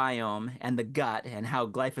microbiome and the gut, and how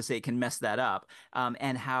glyphosate can mess that up,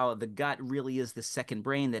 and how the gut really is the second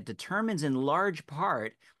brain that determines in large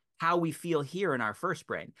part how we feel here in our first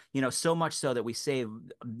brain. You know, so much so that we say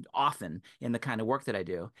often in the kind of work that I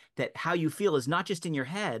do, that how you feel is not just in your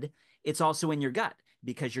head, it's also in your gut,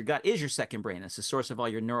 because your gut is your second brain. It's the source of all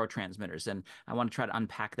your neurotransmitters. And I want to try to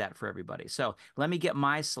unpack that for everybody. So let me get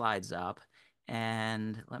my slides up,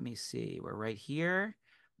 and let me see. We're right here,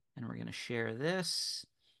 and we're going to share this.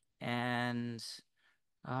 And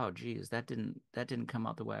oh, geez, that didn't come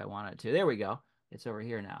out the way I wanted it to. There we go. It's over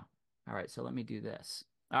here now. All right, so let me do this.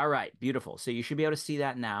 All right, beautiful. So you should be able to see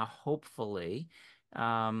that now, hopefully.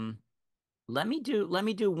 Let me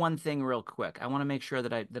do one thing real quick. I want to make sure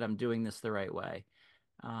that I'm doing this the right way.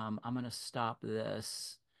 I'm going to stop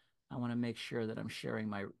this. I want to make sure that I'm sharing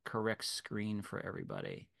my correct screen for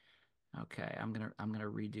everybody. Okay, I'm gonna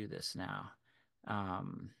redo this now.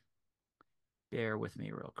 Bear with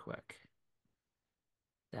me real quick.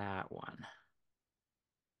 That one.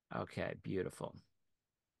 Okay, beautiful.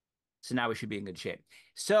 So now we should be in good shape.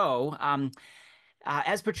 So,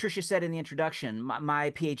 as Patricia said in the introduction,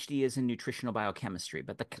 my PhD is in nutritional biochemistry,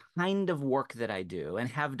 but the kind of work that I do and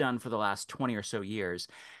have done for the last 20 or so years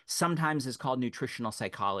sometimes is called nutritional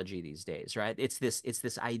psychology these days, right? It's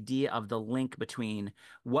this idea of the link between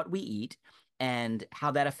what we eat and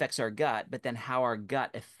how that affects our gut, but then how our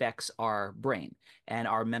gut affects our brain and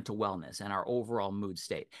our mental wellness and our overall mood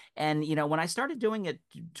state. And, when I started doing it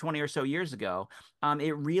 20 or so years ago,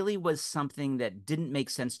 it really was something that didn't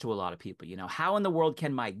make sense to a lot of people. How in the world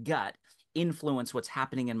can my gut influence what's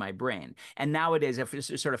happening in my brain? And nowadays, if we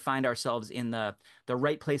sort of find ourselves in the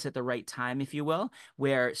right place at the right time, if you will,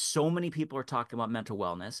 where so many people are talking about mental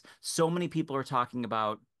wellness, so many people are talking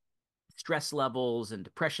about stress levels and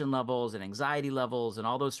depression levels and anxiety levels and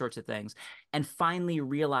all those sorts of things. And finally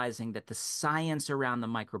realizing that the science around the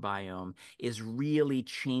microbiome is really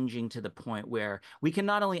changing to the point where we can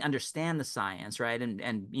not only understand the science, right?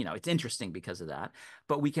 And it's interesting because of that,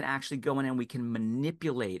 but we can actually go in and we can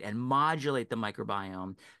manipulate and modulate the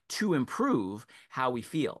microbiome to improve how we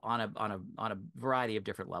feel on a variety of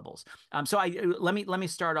different levels. So let me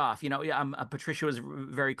start off. Patricia was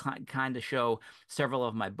very kind to show several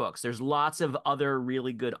of my books. There's lots of other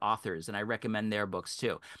really good authors, and I recommend their books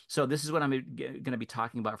too. So this is what I'm going to be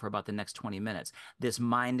talking about for about the next 20 minutes. This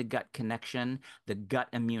mind-gut connection, the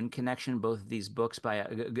gut-immune connection, both of these books by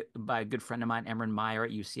a good friend of mine, Emran Meyer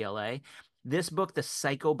at UCLA. This book, The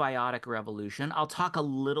Psychobiotic Revolution, I'll talk a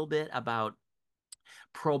little bit about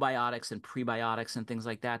probiotics and prebiotics and things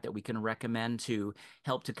like that we can recommend to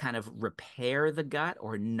help to kind of repair the gut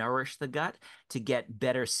or nourish the gut to get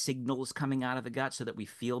better signals coming out of the gut so that we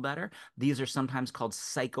feel better. These are sometimes called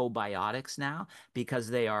psychobiotics now because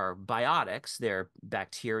they are biotics. They're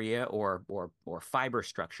bacteria or fiber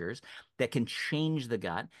structures that can change the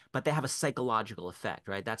gut, but they have a psychological effect,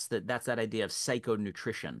 right? That's that idea of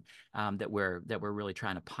psychonutrition that we're really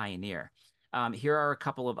trying to pioneer. Here are a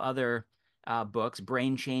couple of other books.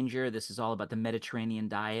 Brain Changer. This is all about the Mediterranean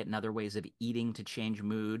diet and other ways of eating to change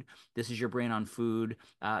mood. This is Your Brain on Food.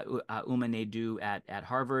 Uma Naidu at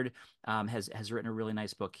Harvard has written a really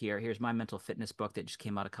nice book here. Here's my mental fitness book that just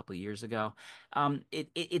came out a couple of years ago.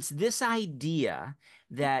 It's this idea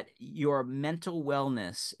that your mental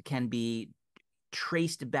wellness can be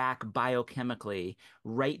traced back biochemically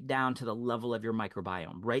right down to the level of your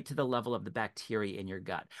microbiome, right to the level of the bacteria in your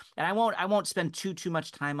gut. And I won't spend too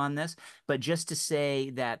much time on this, but just to say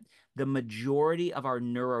that the majority of our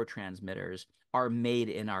neurotransmitters are made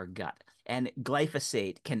in our gut. And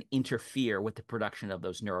glyphosate can interfere with the production of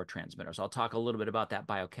those neurotransmitters. I'll talk a little bit about that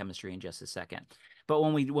biochemistry in just a second. But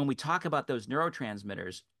when we talk about those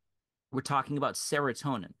neurotransmitters, we're talking about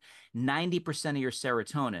serotonin. 90% of your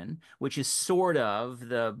serotonin, which is sort of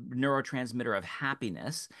the neurotransmitter of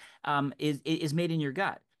happiness, is made in your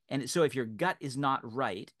gut. And so if your gut is not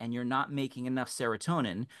right and you're not making enough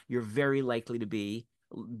serotonin, you're very likely to be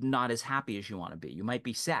not as happy as you want to be. You might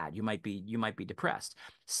be sad. You might be depressed.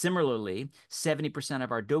 Similarly, 70%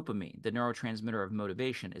 of our dopamine, the neurotransmitter of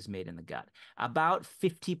motivation, is made in the gut. About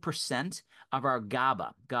 50% of our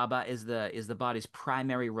GABA is the body's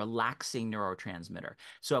primary relaxing neurotransmitter.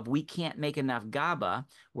 So if we can't make enough GABA,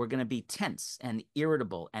 we're going to be tense and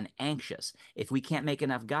irritable and anxious. If we can't make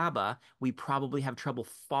enough GABA, we probably have trouble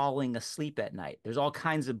falling asleep at night. There's all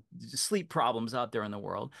kinds of sleep problems out there in the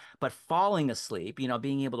world, but falling asleep,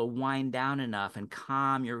 being able to wind down enough and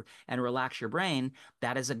calm and relax your brain,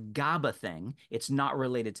 that is a GABA thing. It's not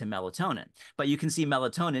related to melatonin, but you can see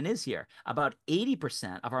melatonin is here. About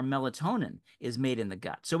 80% of our melatonin is made in the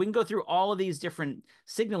gut. So we can go through all of these different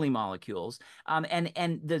signaling molecules.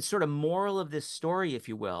 And the sort of moral of this story, if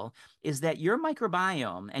you will, is that your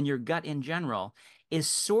microbiome and your gut in general is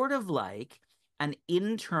sort of like an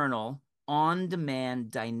internal, on-demand,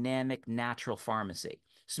 dynamic, natural pharmacy.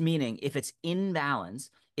 So meaning if it's in balance,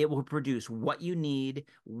 it will produce what you need,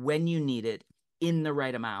 when you need it, in the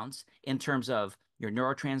right amounts in terms of your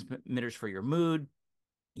neurotransmitters for your mood,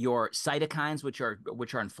 your cytokines, which are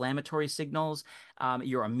inflammatory signals. A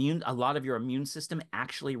lot of your immune system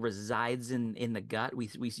actually resides in the gut. We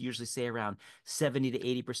usually say around 70 to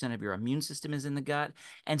 80% of your immune system is in the gut.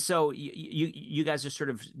 And so you guys are sort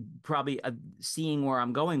of probably seeing where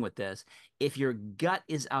I'm going with this. If your gut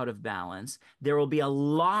is out of balance, there will be a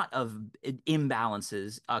lot of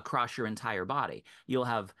imbalances across your entire body. You'll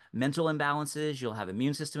have mental imbalances, you'll have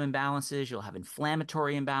immune system imbalances, you'll have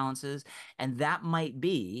inflammatory imbalances, and that might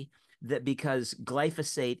be that because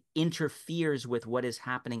glyphosate interferes with what is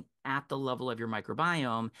happening at the level of your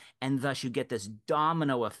microbiome, and thus you get this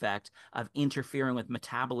domino effect of interfering with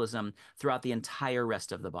metabolism throughout the entire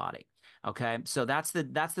rest of the body. Okay, so that's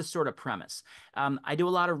the sort of premise. I do a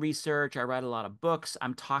lot of research. I write a lot of books.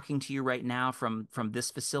 I'm talking to you right now from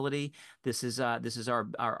this facility. This is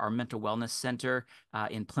our mental wellness center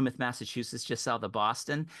in Plymouth, Massachusetts, just south of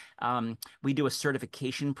Boston. We do a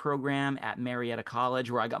certification program at Marietta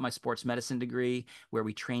College, where I got my sports medicine degree, where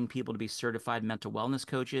we train people to be certified mental wellness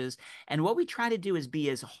coaches. And what we try to do is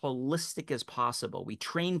be as holistic as possible. We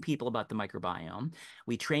train people about the microbiome.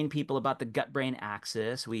 We train people about the gut-brain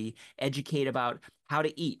axis. We educate about how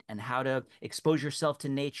to eat and how to expose yourself to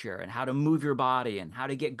nature and how to move your body and how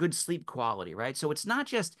to get good sleep quality, right? So it's not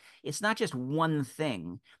just one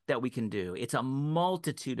thing that we can do. It's a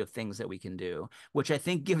multitude of things that we can do, which I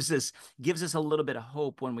think gives us a little bit of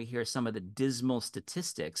hope when we hear some of the dismal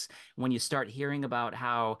statistics, when you start hearing about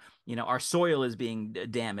how, our soil is being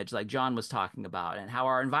damaged, like John was talking about, and how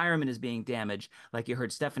our environment is being damaged, like you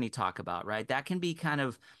heard Stephanie talk about, right? That can be kind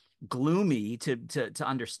of gloomy to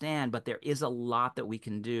understand, but there is a lot that we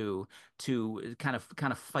can do to kind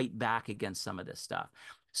of fight back against some of this stuff.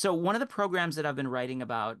 So one of the programs that I've been writing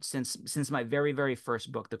about since my very, very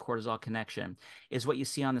first book, The Cortisol Connection, is what you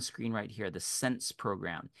see on the screen right here, the SENSE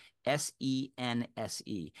program,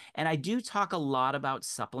 SENSE. And I do talk a lot about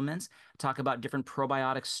supplements, talk about different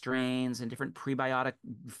probiotic strains and different prebiotic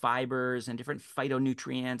fibers and different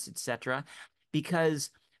phytonutrients, etc.,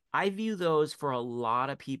 because I view those for a lot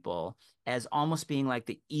of people as almost being like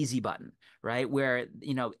the easy button, right? Where,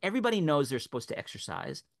 everybody knows they're supposed to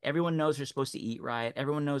exercise. Everyone knows they're supposed to eat right.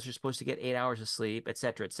 Everyone knows they're supposed to get 8 hours of sleep, et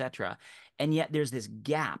cetera, et cetera. And yet there's this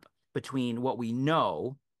gap between what we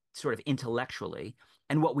know sort of intellectually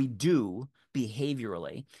and what we do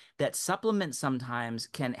behaviorally, that supplements sometimes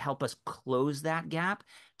can help us close that gap.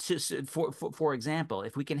 For example,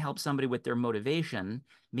 if we can help somebody with their motivation,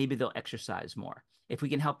 maybe they'll exercise more. If we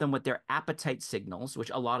can help them with their appetite signals,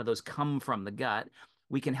 which a lot of those come from the gut,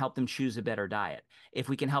 we can help them choose a better diet. If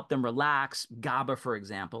we can help them relax, GABA, for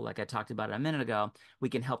example, like I talked about a minute ago, we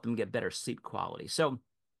can help them get better sleep quality. So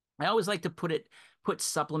I always like to put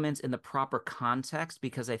supplements in the proper context,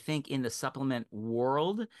 because I think in the supplement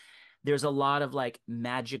world, there's a lot of like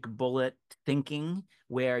magic bullet thinking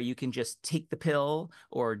where you can just take the pill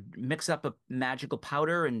or mix up a magical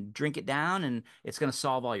powder and drink it down and it's going to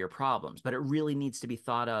solve all your problems. But it really needs to be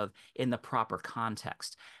thought of in the proper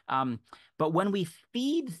context. But when we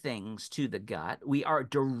feed things to the gut, we are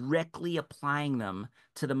directly applying them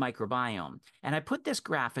to the microbiome. And I put this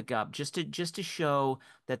graphic up just to show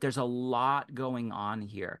that there's a lot going on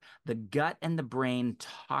here. The gut and the brain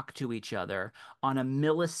talk to each other on a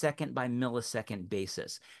millisecond by millisecond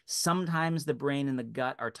basis. Sometimes the brain and the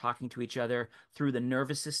gut are talking to each other through the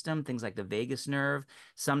nervous system, things like the vagus nerve.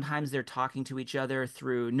 Sometimes they're talking to each other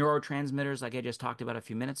through neurotransmitters, like I just talked about a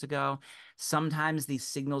few minutes ago. Sometimes these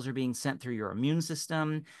signals are being sent through your immune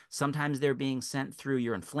system. Sometimes they're being sent through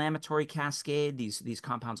your inflammatory cascade, these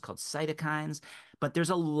compounds called cytokines. But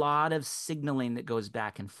there's a lot of signaling that goes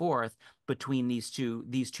back and forth between these two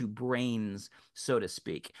brains, so to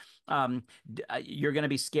speak. You're going to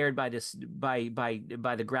be scared by this by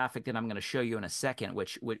the graphic that I'm going to show you in a second,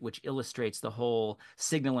 which illustrates the whole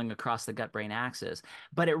signaling across the gut-brain axis.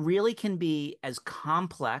 But it really can be as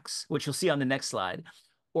complex, which you'll see on the next slide,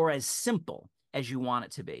 or as simple as you want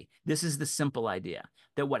it to be. This is the simple idea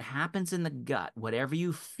that what happens in the gut, whatever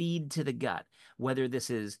you feed to the gut, whether this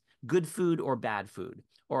is good food or bad food,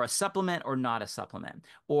 or a supplement or not a supplement,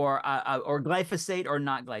 or glyphosate or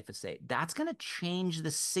not glyphosate, that's going to change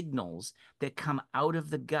the signals that come out of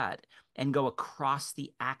the gut and go across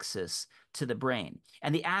the axis to the brain.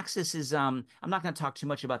 And the axis is, I'm not going to talk too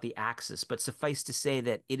much about the axis, but suffice to say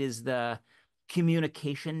that it is the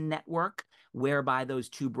communication network whereby those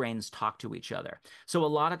two brains talk to each other. So a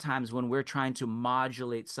lot of times when we're trying to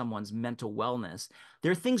modulate someone's mental wellness,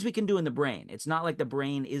 there are things we can do in the brain. It's not like the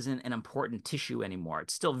brain isn't an important tissue anymore.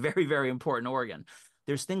 It's still a very, very important organ.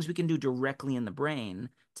 There's things we can do directly in the brain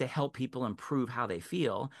to help people improve how they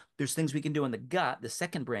feel. There's things we can do in the gut, the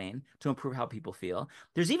second brain, to improve how people feel.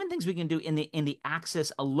 There's even things we can do in the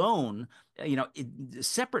axis alone,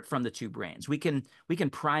 separate from the two brains. We can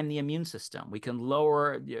prime the immune system. We can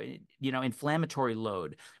lower, inflammatory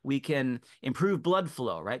load. We can improve blood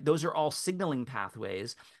flow, right? Those are all signaling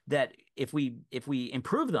pathways that if we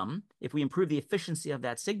improve them, if we improve the efficiency of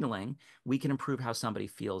that signaling, we can improve how somebody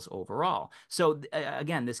feels overall. So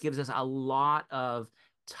again, this gives us a lot of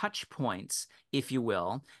touch points, if you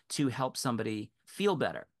will, to help somebody feel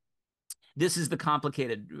better. This is the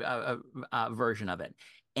complicated version of it.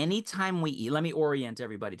 Anytime we eat, let me orient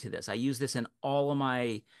everybody to this. I use this in all of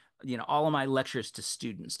my lectures to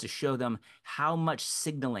students to show them how much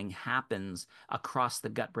signaling happens across the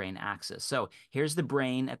gut-brain axis. So here's the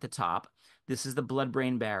brain at the top. This is the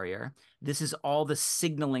blood-brain barrier. This is all the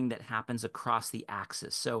signaling that happens across the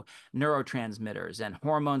axis. So neurotransmitters and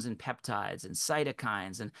hormones and peptides and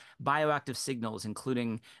cytokines and bioactive signals,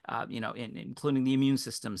 including the immune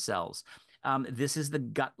system cells. This is the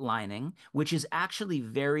gut lining, which is actually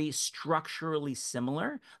very structurally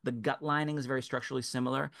similar. The gut lining is very structurally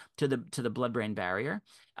similar to the blood-brain barrier.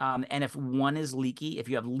 And if one is leaky, if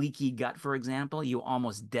you have leaky gut, for example, you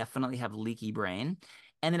almost definitely have leaky brain.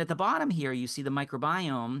 And then at the bottom here, you see the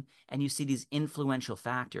microbiome, and you see these influential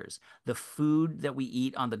factors. The food that we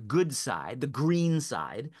eat on the good side, the green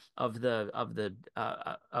side of the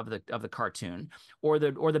cartoon, or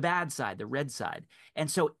the bad side, the red side.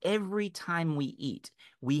 And so every time we eat,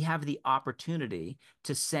 we have the opportunity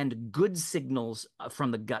to send good signals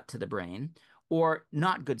from the gut to the brain, or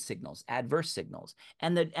not good signals, adverse signals.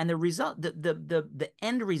 And the result, the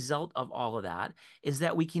end result of all of that is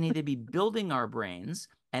that we can either be building our brains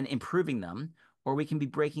and improving them, or we can be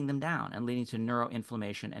breaking them down and leading to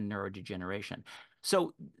neuroinflammation and neurodegeneration.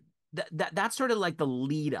 So that's sort of like the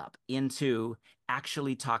lead up into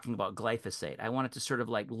actually talking about glyphosate. I wanted to sort of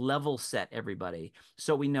like level set everybody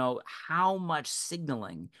so we know how much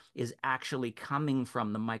signaling is actually coming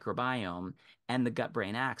from the microbiome and the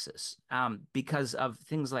gut-brain axis, because of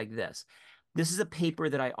things like this. This is a paper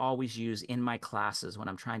that I always use in my classes when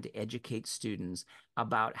I'm trying to educate students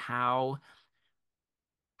about how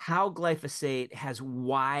glyphosate has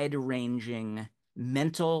wide-ranging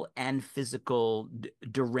mental and physical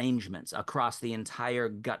derangements across the entire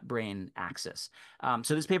gut-brain axis.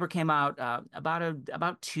 So this paper came out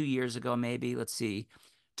about 2 years ago, maybe. Let's see,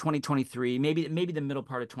 2023, maybe the middle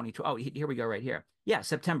part of 2020. Oh, here we go, right here. Yeah,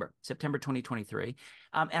 September 2023.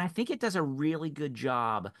 And I think it does a really good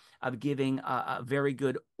job of giving a very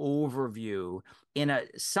good overview in a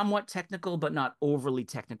somewhat technical but not overly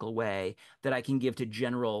technical way that I can give to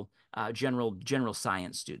general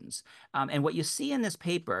science students. And what you see in this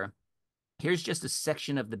paper, here's just a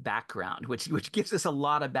section of the background, which gives us a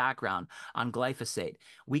lot of background on glyphosate.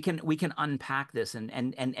 We can unpack this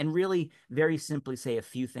and really very simply say a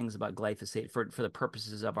few things about glyphosate for the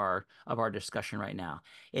purposes of our discussion right now.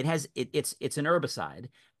 It's an herbicide,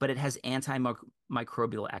 but it has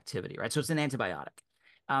antimicrobial activity, right? So it's an antibiotic.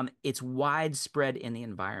 It's widespread in the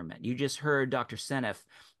environment. You just heard Dr. Seneff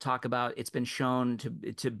talk about it's been shown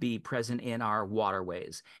to be present in our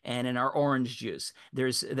waterways and in our orange juice.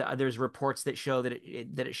 There's reports that show that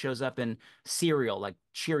it shows up in cereal like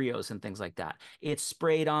Cheerios and things like that. It's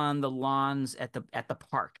sprayed on the lawns at the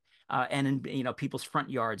park and in people's front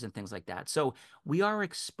yards and things like that. So we are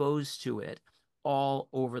exposed to it all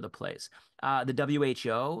over the place. The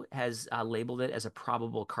WHO has labeled it as a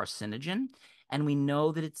probable carcinogen. And we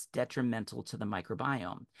know that it's detrimental to the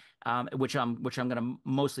microbiome, which I'm going to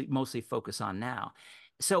mostly focus on now.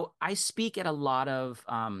 So I speak at a lot of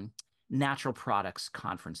natural products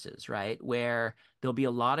conferences, right, where there'll be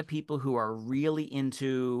a lot of people who are really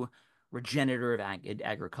into regenerative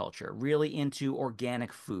agriculture, really into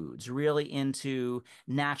organic foods, really into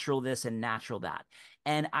natural this and natural that.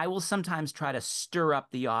 And I will sometimes try to stir up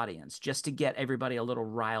the audience just to get everybody a little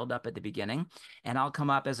riled up at the beginning. And I'll come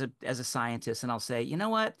up as a scientist and I'll say, you know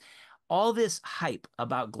what? All this hype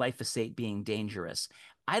about glyphosate being dangerous,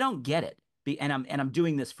 I don't get it. And I'm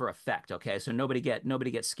doing this for effect, okay? So nobody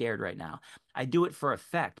get scared right now. I do it for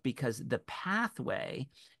effect because the pathway,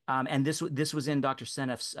 and this was in Dr.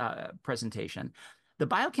 Seneff's presentation, the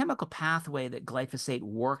biochemical pathway that glyphosate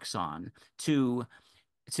works on to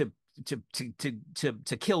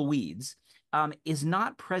kill weeds is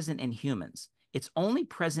not present in humans. It's only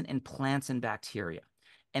present in plants and bacteria,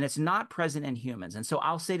 and it's not present in humans. And so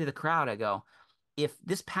I'll say to the crowd, I go, if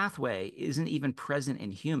this pathway isn't even present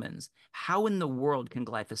in humans, how in the world can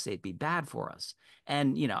glyphosate be bad for us?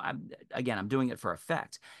 And, I'm doing it for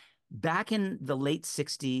effect. Back in the late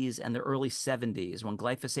 60s and the early 70s, when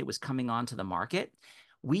glyphosate was coming onto the market,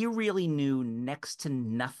 we really knew next to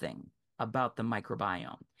nothing about the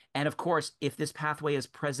microbiome. And of course, if this pathway is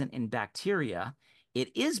present in bacteria,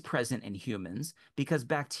 it is present in humans because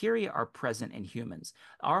bacteria are present in humans.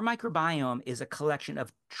 Our microbiome is a collection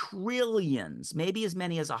of trillions, maybe as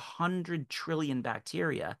many as 100 trillion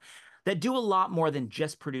bacteria that do a lot more than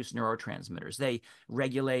just produce neurotransmitters. They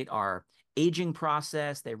regulate our aging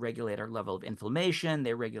process, they regulate our level of inflammation,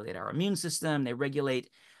 they regulate our immune system, they really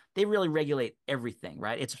regulate everything,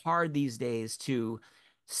 right? It's hard these days to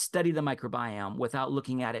study the microbiome without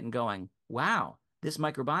looking at it and going, wow, this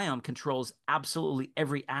microbiome controls absolutely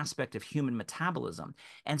every aspect of human metabolism.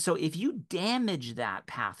 And so if you damage that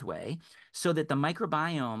pathway so that the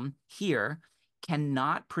microbiome here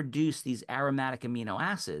cannot produce these aromatic amino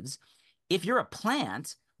acids, if you're a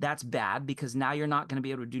plant, that's bad because now you're not going to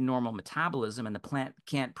be able to do normal metabolism and the plant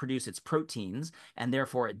can't produce its proteins and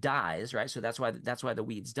therefore it dies, right? So that's why the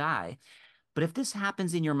weeds die. But if this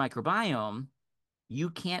happens in your microbiome, you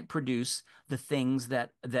can't produce the things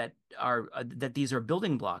that these are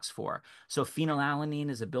building blocks for. So phenylalanine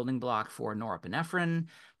is a building block for norepinephrine.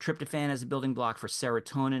 Tryptophan is a building block for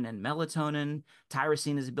serotonin and melatonin.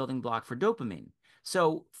 Tyrosine is a building block for dopamine.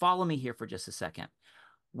 So follow me here for just a second.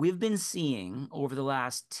 We've been seeing over the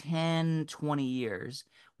last 10, 20 years,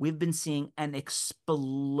 we've been seeing an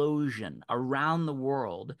explosion around the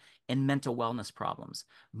world in mental wellness problems.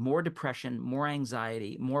 More depression, more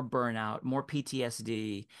anxiety, more burnout, more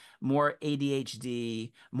PTSD, more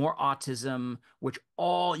ADHD, more autism, which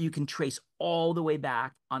all you can trace all the way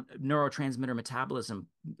back on neurotransmitter metabolism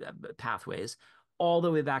pathways, all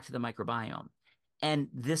the way back to the microbiome. And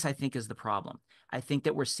this, I think, is the problem. I think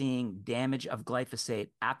that we're seeing damage of glyphosate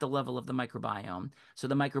at the level of the microbiome. So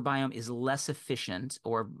the microbiome is less efficient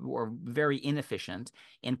or very inefficient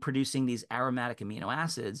in producing these aromatic amino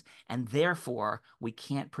acids. And therefore, we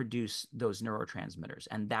can't produce those neurotransmitters.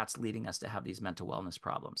 And that's leading us to have these mental wellness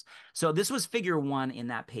problems. So this was figure 1 in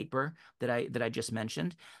that paper that I just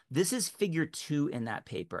mentioned. This is figure 2 in that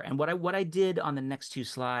paper. And what I did on the next 2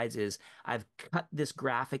 slides is I've cut this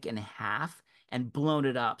graphic in half and blown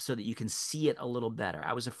it up so that you can see it a little better.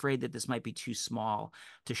 I was afraid that this might be too small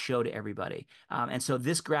to show to everybody. And so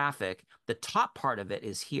this graphic, the top part of it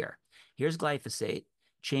is here. Here's glyphosate,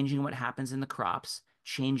 changing what happens in the crops,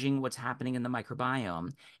 changing what's happening in the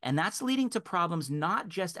microbiome. And that's leading to problems not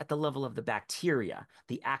just at the level of the bacteria,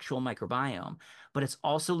 the actual microbiome, but it's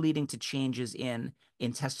also leading to changes in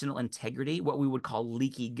intestinal integrity, what we would call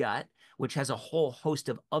leaky gut, which has a whole host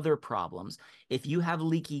of other problems. If you have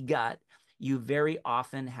leaky gut, you very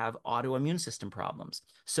often have autoimmune system problems.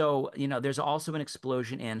 So, there's also an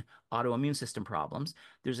explosion in autoimmune system problems.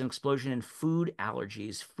 There's an explosion in food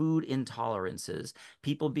allergies, food intolerances,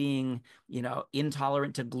 people being,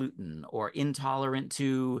 intolerant to gluten or intolerant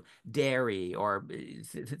to dairy or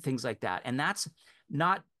things like that. And that's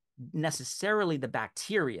not necessarily the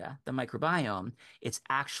bacteria, the microbiome, it's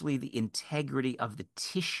actually the integrity of the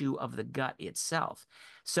tissue of the gut itself.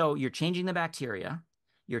 So you're changing the bacteria,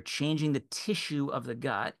 you're changing the tissue of the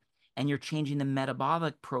gut, and you're changing the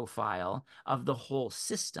metabolic profile of the whole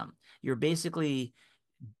system. You're basically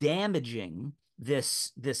damaging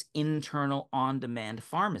this internal on-demand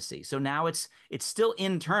pharmacy. So now it's still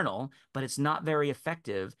internal, but it's not very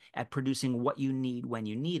effective at producing what you need when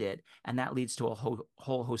you need it. And that leads to a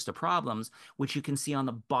whole host of problems, which you can see on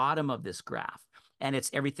the bottom of this graph. And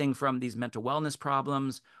it's everything from these mental wellness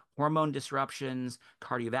problems, hormone disruptions,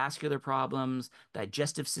 cardiovascular problems,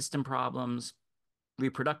 digestive system problems,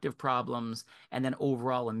 reproductive problems, and then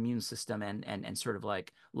overall immune system and sort of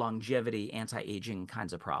like longevity, anti-aging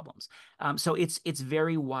kinds of problems. So it's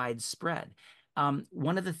very widespread.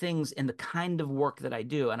 One of the things in the kind of work that I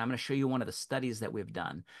do, and I'm going to show you one of the studies that we've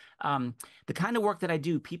done, the kind of work that I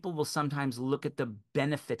do, people will sometimes look at the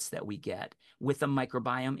benefits that we get with a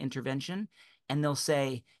microbiome intervention, and they'll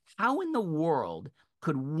say, how in the world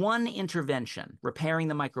could one intervention, repairing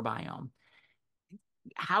the microbiome,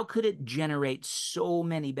 how could it generate so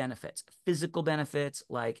many benefits? Physical benefits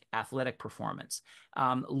like athletic performance,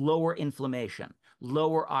 lower inflammation,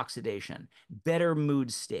 lower oxidation, better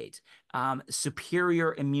mood state,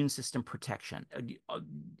 superior immune system protection,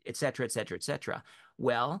 et cetera, et cetera, et cetera.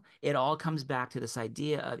 Well, it all comes back to this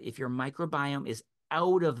idea of if your microbiome is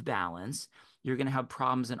out of balance, you're going to have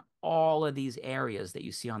problems in all of these areas that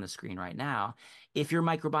you see on the screen right now. If your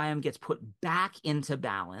microbiome gets put back into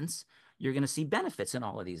balance, you're going to see benefits in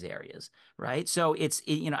all of these areas, right? So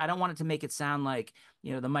I don't want it to make it sound like,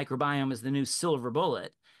 the microbiome is the new silver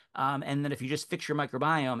bullet, And then if you just fix your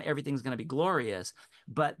microbiome, everything's going to be glorious.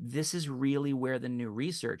 But this is really where the new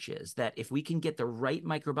research is, that if we can get the right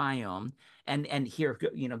microbiome, and here,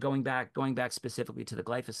 going back specifically to the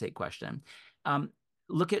glyphosate question,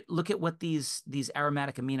 look at what these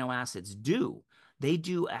aromatic amino acids do. They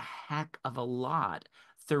do a heck of a lot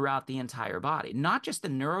throughout the entire body, not just the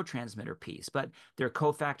neurotransmitter piece, but they're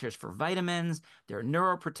cofactors for vitamins, they're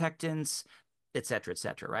neuroprotectants, et cetera,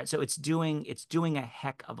 right? So it's doing a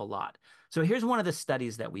heck of a lot. So here's one of the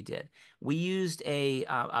studies that we did. We used an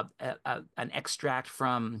extract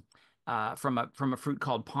from a fruit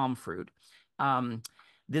called palm fruit.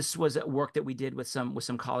 This was work that we did with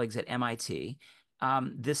some colleagues at MIT.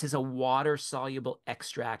 This is a water-soluble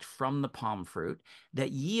extract from the palm fruit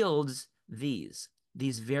that yields these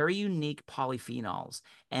very unique polyphenols.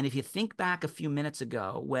 And if you think back a few minutes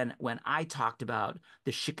ago when I talked about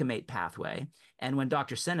the shikimate pathway and when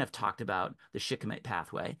Dr. Seneff talked about the shikimate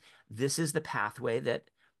pathway, this is the pathway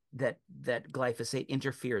that glyphosate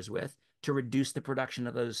interferes with to reduce the production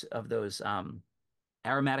of those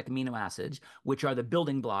aromatic amino acids, which are the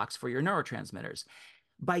building blocks for your neurotransmitters.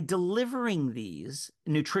 By delivering these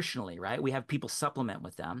nutritionally, right? We have people supplement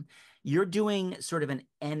with them. You're doing sort of an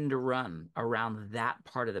end run around that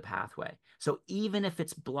part of the pathway. So even if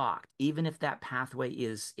it's blocked, even if that pathway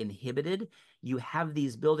is inhibited, you have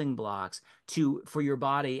these building blocks for your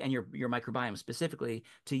body and your microbiome specifically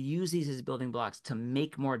to use these as building blocks to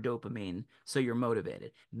make more dopamine so you're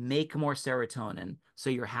motivated, make more serotonin so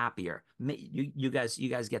you're happier. You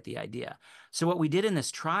guys get the idea. So what we did in this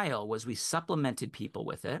trial was we supplemented people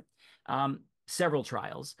with it. Several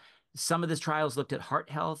trials. Some of the trials looked at heart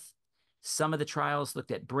health. Some of the trials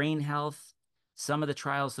looked at brain health. Some of the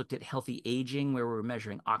trials looked at healthy aging, where we were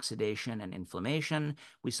measuring oxidation and inflammation.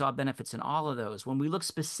 We saw benefits in all of those. When we look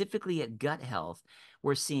specifically at gut health,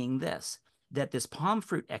 we're seeing that this palm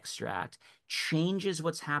fruit extract changes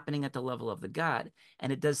what's happening at the level of the gut,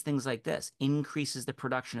 and it does things like this: increases the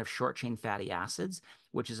production of short-chain fatty acids,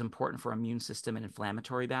 which is important for immune system and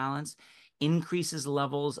inflammatory balance, increases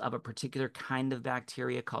levels of a particular kind of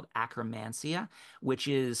bacteria called Akkermansia, which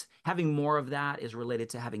is having more of that is related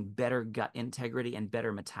to having better gut integrity and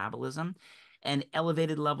better metabolism, and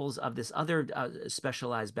elevated levels of this other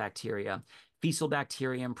specialized bacteria,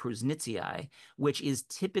 Faecalbacterium prusnitzii, which is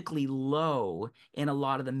typically low in a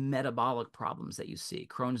lot of the metabolic problems that you see: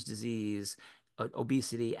 Crohn's disease,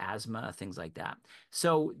 obesity, asthma, things like that.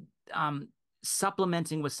 So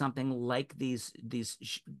supplementing with something like these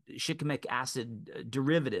shikimic acid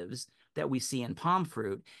derivatives that we see in palm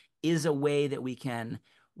fruit is a way that we can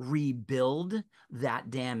rebuild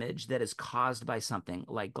that damage that is caused by something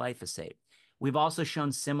like glyphosate. We've also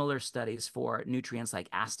shown similar studies for nutrients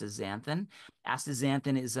like astaxanthin.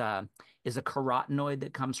 Astaxanthin is a carotenoid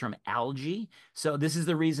that comes from algae. So this is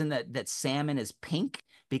the reason that salmon is pink,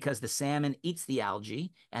 because the salmon eats the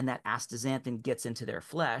algae and that astaxanthin gets into their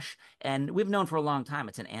flesh. And we've known for a long time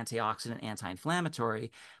it's an antioxidant,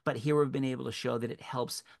 anti-inflammatory, but here we've been able to show that it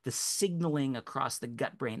helps the signaling across the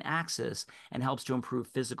gut-brain axis and helps to improve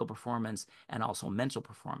physical performance and also mental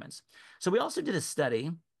performance. So we also did a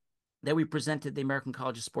study that we presented at the American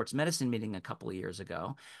College of Sports Medicine meeting a couple of years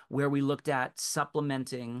ago, where we looked at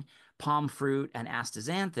supplementing palm fruit and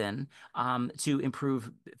astaxanthin to improve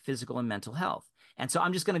physical and mental health. And so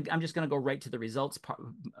I'm just gonna go right to the results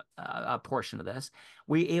portion of this.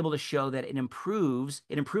 We're able to show that it improves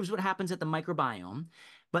what happens at the microbiome,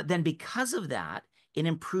 but then because of that, it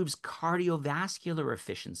improves cardiovascular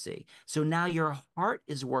efficiency. So now your heart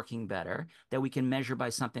is working better, that we can measure by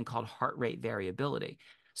something called heart rate variability.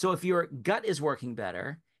 So if your gut is working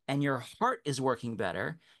better and your heart is working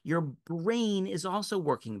better, your brain is also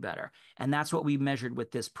working better. And that's what we measured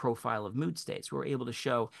with this profile of mood states. We were able to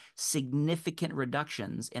show significant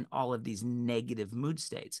reductions in all of these negative mood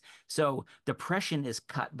states. So depression is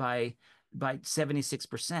cut by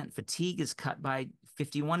 76%. Fatigue is cut by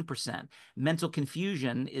 51%. Mental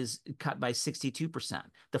confusion is cut by 62%.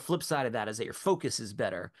 The flip side of that is that your focus is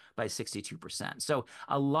better by 62%. So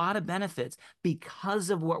a lot of benefits because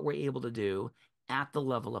of what we're able to do at the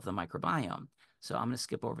level of the microbiome. So I'm going to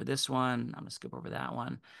skip over this one. I'm going to skip over that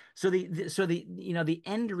one. So the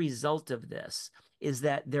end result of this is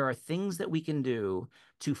that there are things that we can do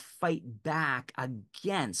to fight back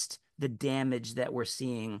against the damage that we're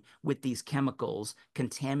seeing with these chemicals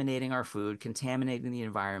contaminating our food, contaminating the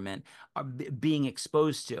environment, being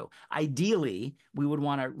exposed to. Ideally, we would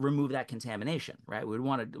want to remove that contamination, right? We would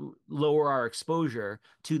want to lower our exposure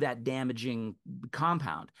to that damaging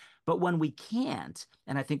compound. But when we can't,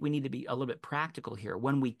 and I think we need to be a little bit practical here,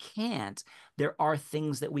 when we can't, there are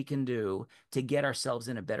things that we can do to get ourselves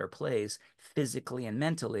in a better place physically and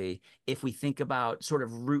mentally if we think about sort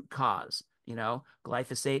of root cause. You know,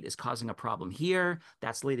 glyphosate is causing a problem here,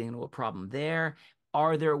 that's leading to a problem there.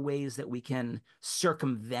 Are there ways that we can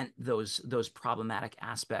circumvent those problematic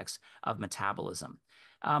aspects of metabolism?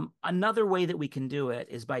 Another way that we can do it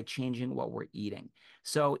is by changing what we're eating.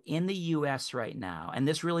 So in the US right now, and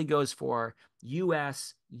this really goes for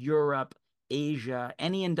US, Europe, Asia,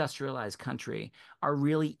 any industrialized country, are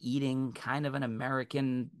really eating kind of an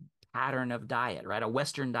American pattern of diet, right? A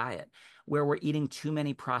Western diet where we're eating too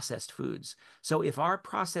many processed foods. So if our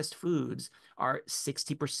processed foods are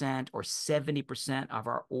 60% or 70% of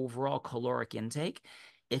our overall caloric intake,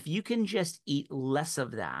 if you can just eat less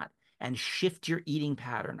of that and shift your eating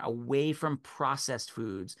pattern away from processed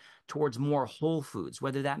foods towards more whole foods,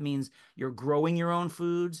 whether that means you're growing your own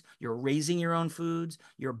foods, you're raising your own foods,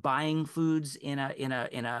 you're buying foods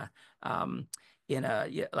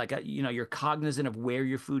you're cognizant of where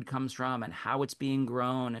your food comes from and how it's being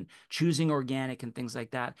grown and choosing organic and things like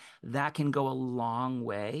that, that can go a long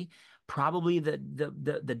way. Probably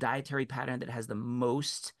the dietary pattern that has the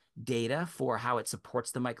most data for how it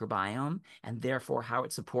supports the microbiome and therefore how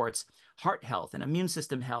it supports heart health and immune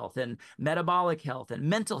system health and metabolic health and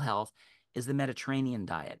mental health is the Mediterranean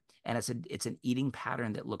diet. And it's an eating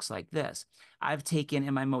pattern that looks like this. I've taken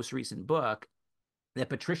in my most recent book that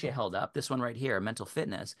Patricia held up, this one right here, Mental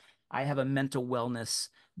Fitness, I have a mental wellness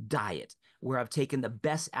diet where I've taken the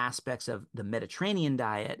best aspects of the Mediterranean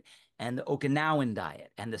diet and the Okinawan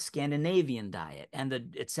diet and the Scandinavian diet and the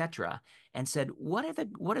et cetera, and said, what are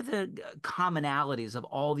the commonalities of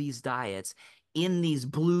all these diets in these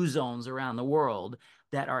blue zones around the world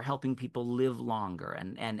that are helping people live longer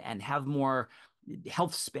and have more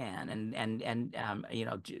health span and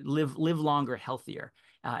live longer, healthier.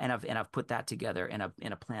 And I've put that together in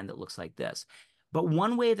a plan that looks like this. But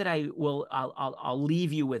one way that I'll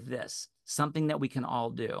leave you with this, something that we can all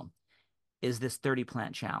do, is this 30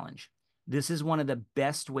 plant challenge. This is one of the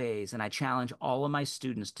best ways, and I challenge all of my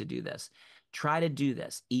students to do this. Try to do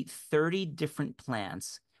this. Eat 30 different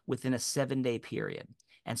plants within a 7-day period.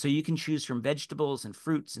 And so you can choose from vegetables and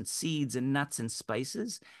fruits and seeds and nuts and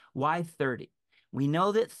spices. Why 30? We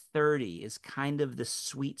know that 30 is kind of the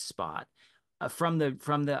sweet spot from the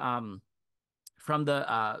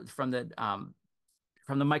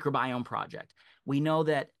Microbiome Project. We know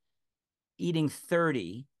that eating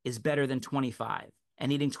 30 is better than 25,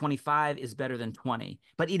 and eating 25 is better than 20,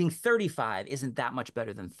 but eating 35 isn't that much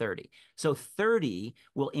better than 30. So 30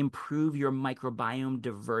 will improve your microbiome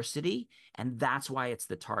diversity, and that's why it's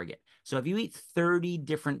the target. So if you eat 30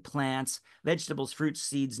 different plants, vegetables, fruits,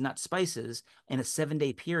 seeds, nuts, spices in a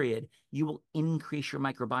 7-day period, you will increase your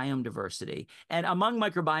microbiome diversity. And among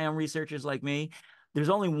microbiome researchers like me, there's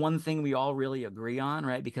only one thing we all really agree on,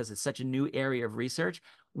 right? Because it's such a new area of research.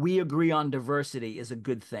 We agree on diversity is a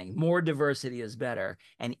good thing. More diversity is better,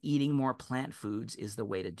 and eating more plant foods is the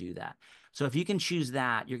way to do that. So if you can choose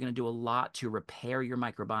that, you're going to do a lot to repair your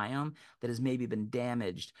microbiome that has maybe been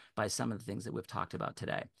damaged by some of the things that we've talked about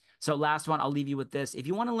today. So last one, I'll leave you with this. If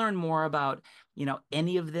you want to learn more about,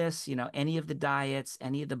 any of this, any of the diets,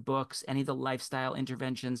 any of the books, any of the lifestyle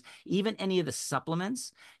interventions, even any of the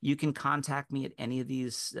supplements, you can contact me at any of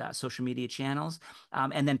these social media channels.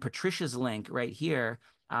 And then Patricia's link right here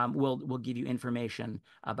will give you information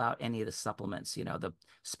about any of the supplements, the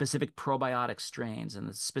specific probiotic strains and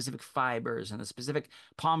the specific fibers and the specific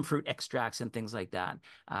palm fruit extracts and things like that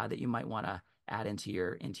that you might want to add into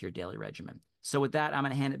your daily regimen. So with that, I'm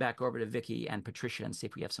going to hand it back over to Vicki and Patricia and see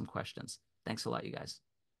if we have some questions. Thanks a lot, you guys.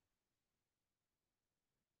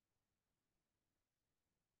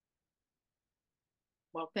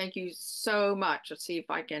 Well, thank you so much. Let's see if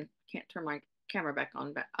I can't turn my camera back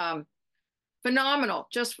on. Phenomenal,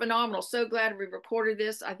 just phenomenal. So glad we recorded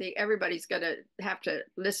this. I think everybody's going to have to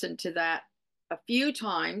listen to that a few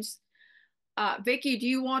times. Vicki, do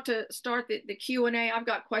you want to start the Q&A? I've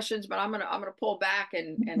got questions, but I'm gonna pull back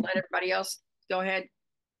and let everybody else go ahead.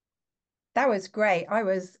 That was great. I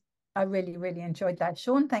really, really enjoyed that.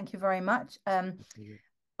 Shawn, thank you very much. I'm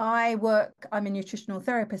a nutritional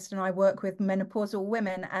therapist, and I work with menopausal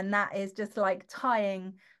women, and that is just like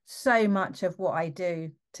tying so much of what I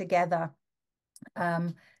do together.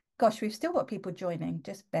 Gosh, we've still got people joining,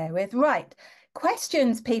 just bear with. Right,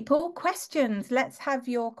 Questions, people, questions. Let's have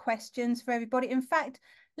your questions for everybody. In fact,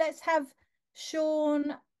 let's have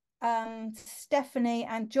Shawn, Stephanie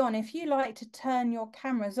and John. If you like to turn your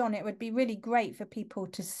cameras on, it would be really great for people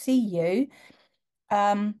to see you.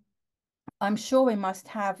 I'm sure we must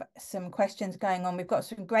have some questions going on. We've got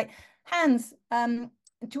some great hands. Do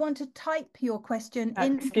you want to type your question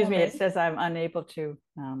in? Excuse me, it says I'm unable to.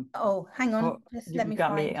 Oh, hang on. Just let me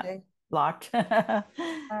find you. Locked. There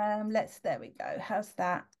we go. How's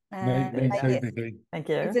that? Me too, Vicky. Thank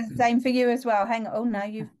you. Is it the same for you as well? Hang on. Oh no,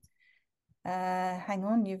 you've hang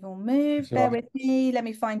on, you've all moved. Bear with me. Let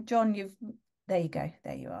me find John. There you go.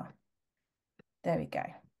 There you are. There we go.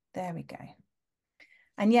 There we go.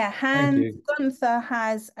 And yeah, Hans Gunther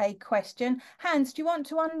has a question. Hans, do you want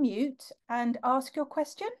to unmute and ask your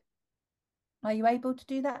question? Are you able to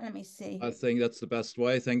do that? Let me see. I think that's the best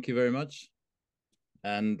way. Thank you very much.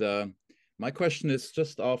 And my question is,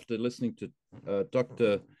 just after listening to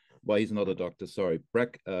well, he's not a doctor, sorry,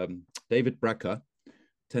 David Brecker,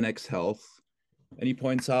 10x Health, and he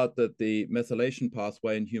points out that the methylation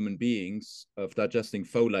pathway in human beings of digesting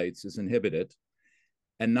folates is inhibited.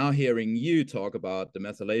 And now hearing you talk about the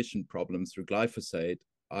methylation problem through glyphosate,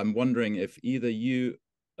 I'm wondering if either you,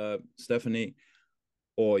 Stephanie,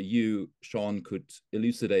 or you, Shawn, could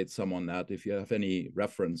elucidate some on that, if you have any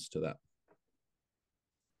reference to that.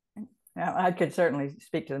 I could certainly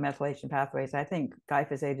speak to the methylation pathways. I think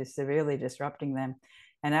glyphosate is severely disrupting them.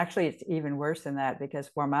 And actually, it's even worse than that, because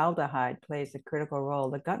formaldehyde plays a critical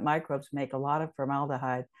role. The gut microbes make a lot of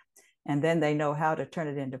formaldehyde, and then they know how to turn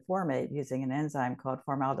it into formate using an enzyme called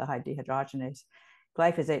formaldehyde dehydrogenase.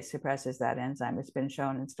 Glyphosate suppresses that enzyme. It's been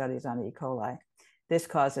shown in studies on E. coli. This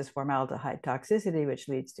causes formaldehyde toxicity, which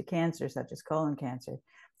leads to cancer, such as colon cancer.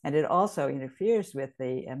 And it also interferes with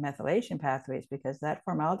the methylation pathways, because that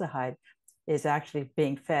formaldehyde is actually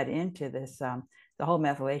being fed into this, the whole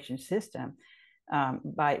methylation system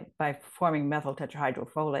by forming methyl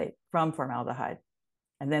tetrahydrofolate from formaldehyde.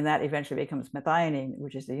 And then that eventually becomes methionine,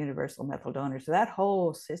 which is the universal methyl donor. So that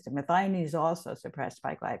whole system, methionine is also suppressed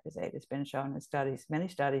by glyphosate. It's been shown in studies. Many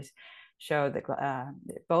studies show that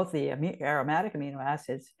both the aromatic amino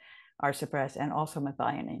acids are suppressed, and also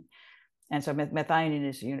methionine. And so methionine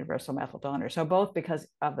is a universal methyl donor. So both because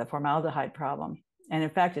of the formaldehyde problem. And in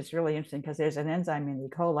fact, it's really interesting because there's an enzyme in E.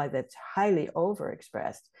 coli that's highly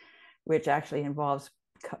overexpressed, which actually involves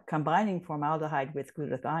combining formaldehyde with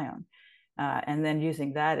glutathione, and then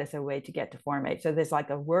using that as a way to get to formate. So there's like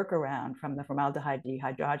a workaround from the formaldehyde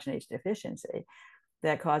dehydrogenase deficiency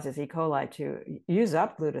that causes E. coli to use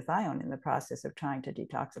up glutathione in the process of trying to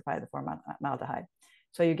detoxify the formaldehyde.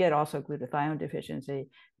 So you get also glutathione deficiency,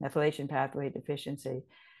 methylation pathway deficiency,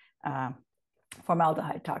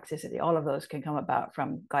 formaldehyde toxicity. All of those can come about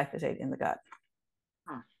from glyphosate in the gut.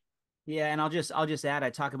 Yeah, and I'll just add, I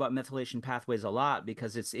talk about methylation pathways a lot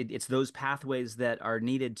because it's those pathways that are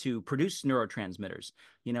needed to produce neurotransmitters.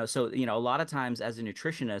 So a lot of times as a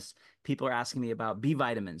nutritionist, people are asking me about B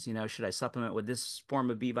vitamins. Should I supplement with this form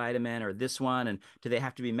of B vitamin or this one, and do they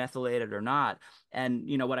have to be methylated or not? And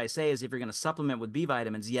what I say is, if you're going to supplement with B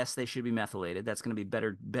vitamins, yes, they should be methylated. That's going to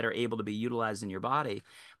be better able to be utilized in your body.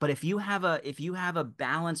 But if you have a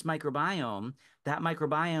balanced microbiome, that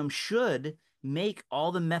microbiome should make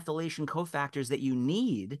all the methylation cofactors that you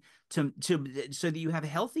need so that you have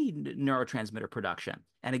healthy neurotransmitter production.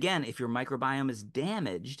 And again, if your microbiome is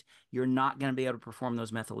damaged, you're not going to be able to perform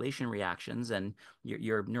those methylation reactions, and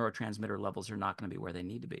your neurotransmitter levels are not going to be where they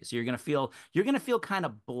need to be. So you're going to feel kind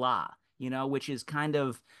of blah, which is kind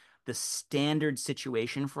of the standard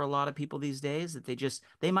situation for a lot of people these days, that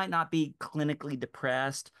they might not be clinically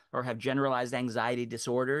depressed or have generalized anxiety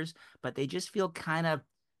disorders, but they just feel kind of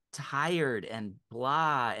tired and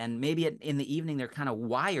blah, and maybe in the evening they're kind of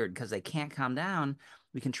wired because they can't calm down.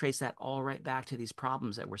 We can trace that all right back to these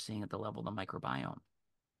problems that we're seeing at the level of the microbiome.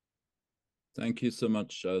 Thank you so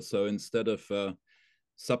much. So instead of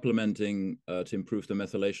supplementing to improve the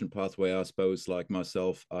methylation pathway, I suppose, like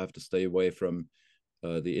myself, I have to stay away from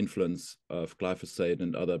the influence of glyphosate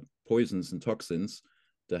and other poisons and toxins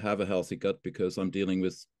to have a healthy gut, because I'm dealing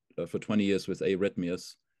with for 20 years with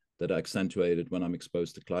arrhythmias that are accentuated when I'm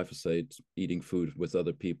exposed to glyphosate, eating food with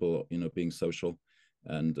other people, being social.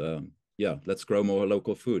 And yeah, let's grow more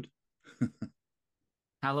local food.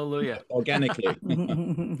 Hallelujah.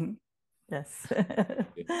 Organically. Yes.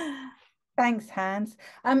 Thanks, Hans.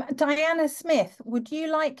 Diana Smith, would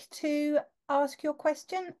you like to ask your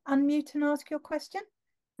question? Unmute and ask your question.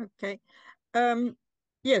 Okay.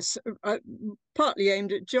 Yes, partly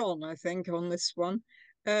aimed at John, I think, on this one.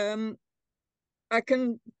 I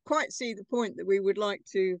can quite see the point that we would like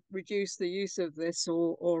to reduce the use of this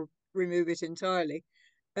or remove it entirely.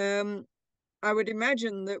 I would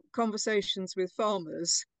imagine that conversations with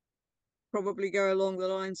farmers probably go along the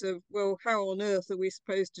lines of, well, how on earth are we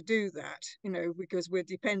supposed to do that? You know, because we're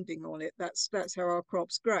depending on it. That's how our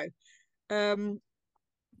crops grow.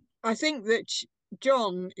 I think that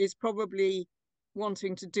John is probably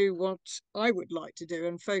wanting to do what I would like to do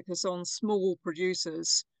and focus on small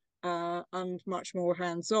producers and much more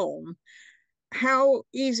hands-on. How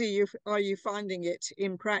easy are you finding it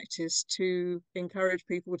in practice to encourage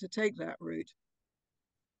people to take that route?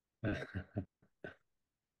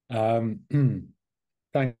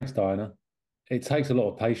 Thanks, Diana. It takes a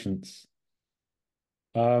lot of patience.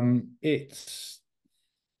 I'm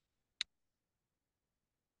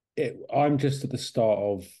just at the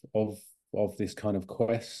start of this kind of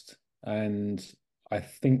quest, and I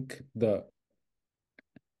think that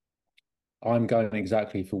I'm going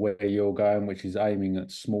exactly for where you're going, which is aiming at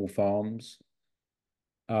small farms,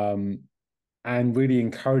 and really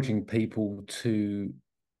encouraging people to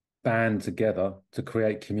band together to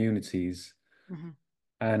create communities. Mm-hmm.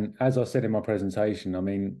 And as I said in my presentation, I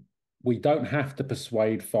mean, we don't have to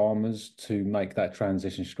persuade farmers to make that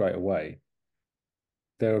transition straight away.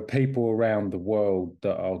 There are people around the world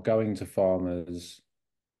that are going to farmers,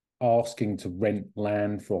 asking to rent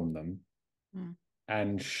land from them,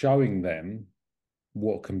 and showing them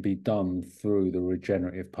what can be done through the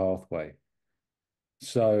regenerative pathway.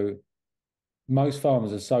 So most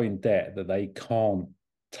farmers are so in debt that they can't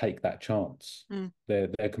take that chance.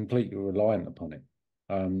 They're completely reliant upon it.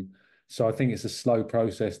 So I think it's a slow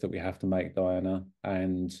process that we have to make, Diana,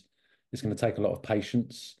 and it's going to take a lot of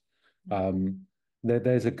patience.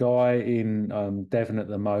 There's a guy in Devon at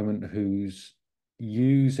the moment who's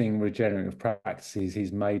using regenerative practices.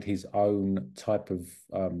 He's made his own type of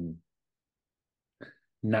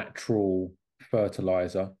natural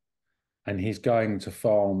fertilizer, and he's going to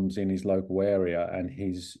farms in his local area and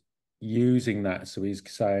he's using that. So he's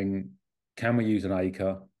saying, can we use an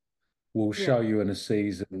acre? We'll show you in a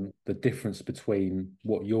season the difference between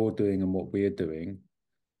what you're doing and what we're doing.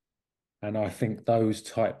 And I think those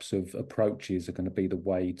types of approaches are going to be the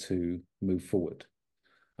way to move forward.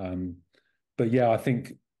 But yeah, I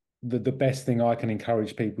think the best thing I can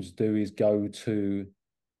encourage people to do is go to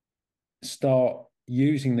start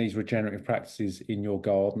using these regenerative practices in your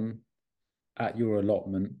garden at your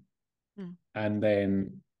allotment, and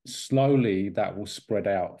then slowly that will spread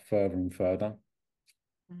out further and further.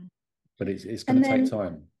 But it's going to take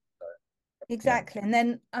time. Exactly. Yeah. And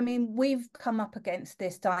then, I mean, we've come up against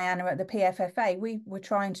this, Diana, at the PFFA. We were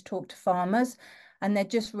trying to talk to farmers and they're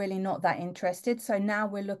just really not that interested. So now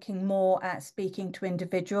we're looking more at speaking to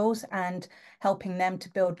individuals and helping them to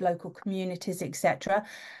build local communities, etc.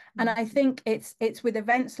 And I think it's with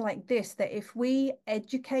events like this that if we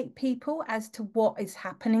educate people as to what is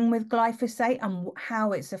happening with glyphosate and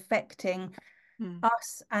how it's affecting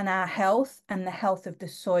us and our health and the health of the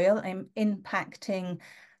soil and impacting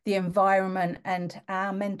the environment and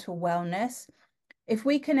our mental wellness, if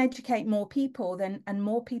we can educate more people, then and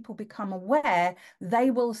more people become aware, they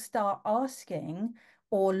will start asking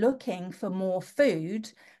or looking for more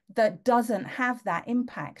food that doesn't have that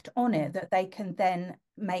impact on it, that they can then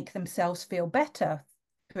make themselves feel better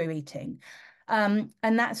through eating. And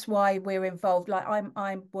that's why we're involved. Like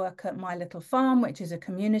I work at My Little Farm, which is a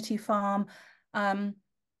community farm,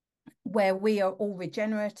 where we are all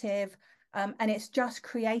regenerative. And it's just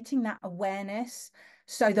creating that awareness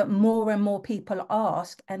so that more and more people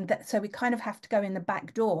ask, and that so we kind of have to go in the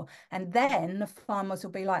back door, and then the farmers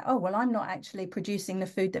will be like, oh well, I'm not actually producing the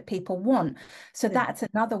food that people want. So that's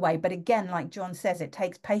another way. But again, like John says, it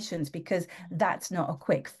takes patience because that's not a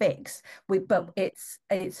quick fix. But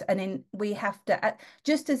we have to,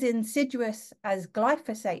 just as insidious as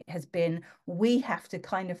glyphosate has been, we have to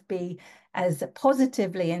kind of be as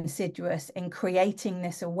positively insidious in creating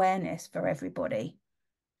this awareness for everybody.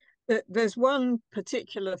 There's one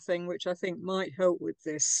particular thing which I think might help with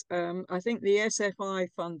this. I think the SFI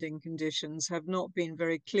funding conditions have not been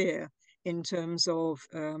very clear in terms of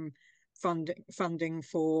funding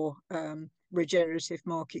for regenerative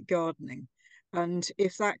market gardening. And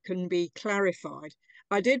if that can be clarified,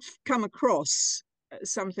 I did come across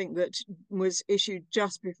something that was issued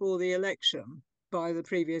just before the election by the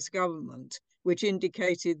previous government, which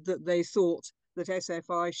indicated that they thought that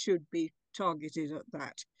SFI should be targeted at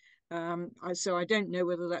that. So I don't know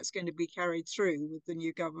whether that's going to be carried through with the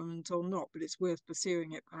new government or not, but it's worth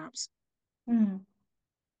pursuing it perhaps.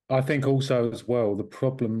 I think also as well, the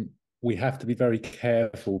problem, we have to be very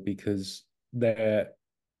careful because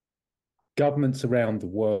governments around the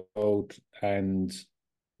world and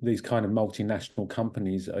these kind of multinational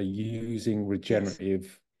companies are using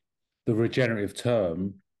regenerative the regenerative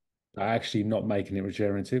term are actually not making it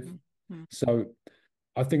regenerative. Mm-hmm. So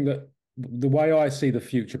I think that the way I see the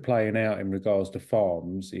future playing out in regards to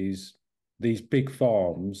farms is these big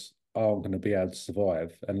farms aren't going to be able to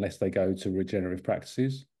survive unless they go to regenerative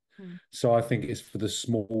practices. Mm. So I think it's for the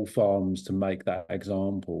small farms to make that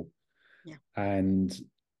example. Yeah. And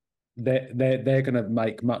they're going to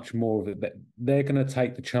make much more of it. They're going to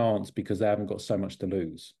take the chance because they haven't got so much to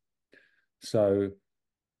lose. So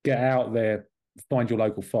get out there, find your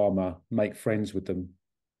local farmer, make friends with them,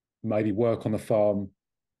 maybe work on the farm,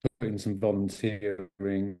 put in some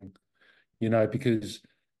volunteering, because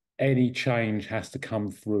any change has to come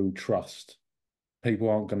through trust. People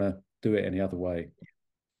aren't going to do it any other way.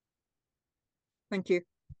 Thank you.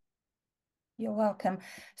 You're welcome.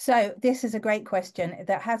 So this is a great question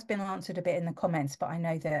that has been answered a bit in the comments, but I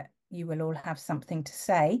know that you will all have something to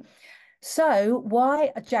say. So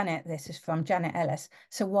why, Janet, this is from Janet Ellis.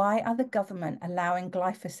 So why are the government allowing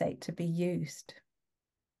glyphosate to be used?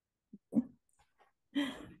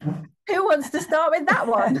 Who wants to start with that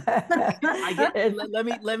one?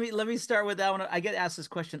 Let me start with that one. I get asked this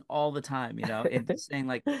question all the time, it's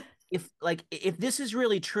saying if this is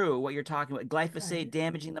really true, what you're talking about, glyphosate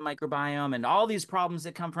damaging the microbiome and all these problems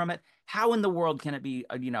that come from it, how in the world can it be,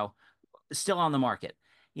 still on the market?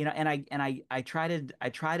 And I try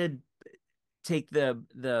to take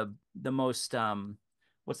the most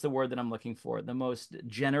what's the word that I'm looking for? The most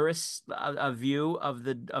generous view of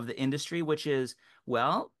the industry, which is,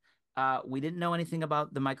 well, we didn't know anything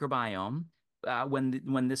about the microbiome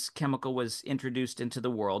when this chemical was introduced into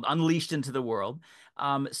the world, unleashed into the world.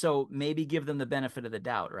 So maybe give them the benefit of the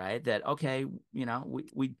doubt, right? That, okay,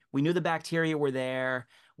 we knew the bacteria were there.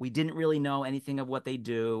 We didn't really know anything of what they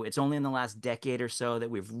do. It's only in the last decade or so that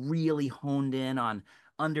we've really honed in on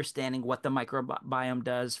understanding what the microbiome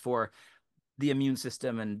does for the immune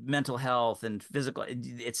system and mental health and physical,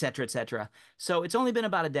 et cetera, et cetera. So it's only been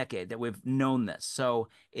about a decade that we've known this. So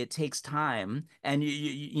it takes time. And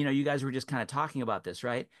you guys were just kind of talking about this,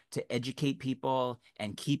 right? To educate people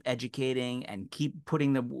and keep educating and keep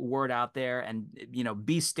putting the word out there and,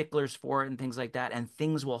 be sticklers for it and things like that. And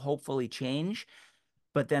things will hopefully change.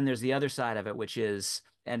 But then there's the other side of it, which is,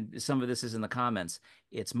 and some of this is in the comments,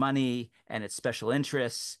 it's money and it's special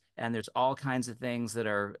interests. And there's all kinds of things that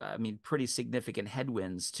are, pretty significant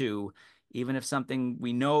headwinds to, even if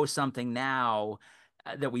we know something now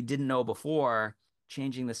that we didn't know before,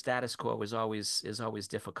 changing the status quo is always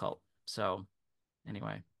difficult. So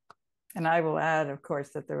anyway. And I will add, of course,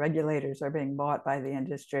 that the regulators are being bought by the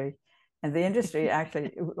industry. And the industry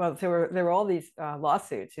actually, well, there were all these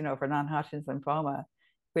lawsuits, for non-Hodgkin's lymphoma,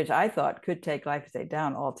 which I thought could take glyphosate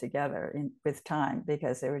down altogether with time,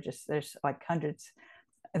 because there's like hundreds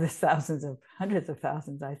of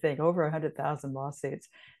thousands, I think, over 100,000 lawsuits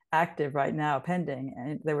active right now, pending.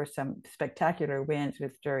 And there were some spectacular wins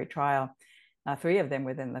with jury trial, 3 of them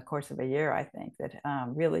within the course of a year, I think, that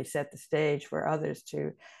really set the stage for others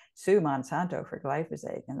to sue Monsanto for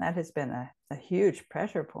glyphosate. And that has been a huge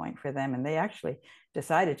pressure point for them. And they actually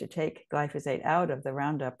decided to take glyphosate out of the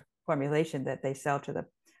Roundup formulation that they sell to the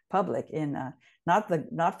public in not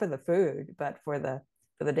for the food, but for the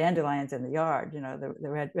dandelions in the yard,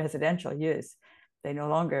 the residential use. They no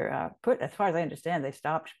longer as far as I understand, they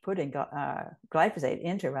stopped putting glyphosate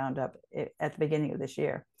into Roundup at the beginning of this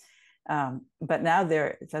year. But now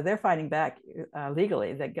they're fighting back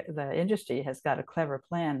legally. The industry has got a clever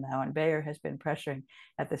plan now, and Bayer has been pressuring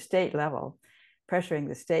at the state level, pressuring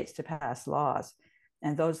the states to pass laws.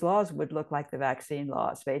 And those laws would look like the vaccine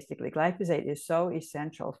laws, basically. Glyphosate is so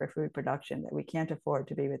essential for food production that we can't afford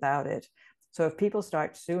to be without it. So if people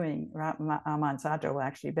start suing Monsanto, well,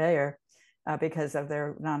 actually Bayer, because of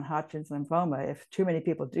their non-Hodgkin's lymphoma, if too many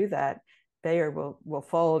people do that, Bayer will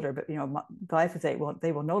fold, or glyphosate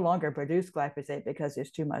they will no longer produce glyphosate because there's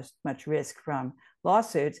too much risk from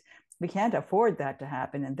lawsuits. We can't afford that to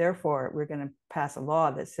happen, and therefore we're going to pass a law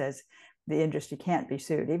that says the industry can't be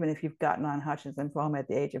sued, even if you've got non-Hodgkin's lymphoma at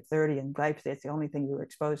the age of 30 and glyphosate's the only thing you were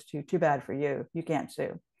exposed to. Too bad for you. You can't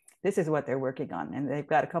sue. This is what they're working on, and they've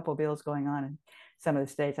got a couple of bills going on in some of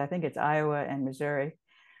the states. I think it's Iowa and Missouri.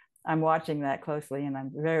 I'm watching that closely, and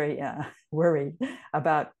I'm very worried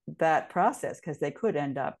about that process, because they could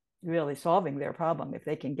end up really solving their problem if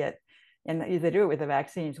they can get, and they do it with the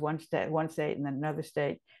vaccines. One state, and then another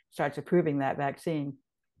state starts approving that vaccine,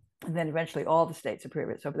 and then eventually all the states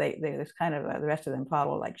approve it. So there's kind of the rest of them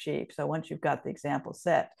follow like sheep. So once you've got the example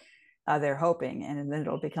set, they're hoping, and then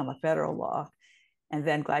it'll become a federal law. And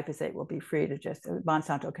then glyphosate will be free to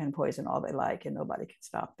Monsanto can poison all they like, and nobody can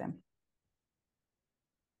stop them.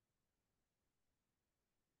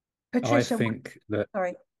 Patricia, I think that.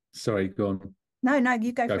 Sorry. Sorry, go on. No,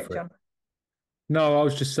 you go for it, John. No, I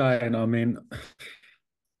was just saying, I mean,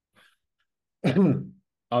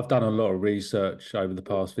 I've done a lot of research over the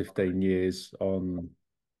past 15 years on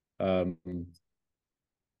the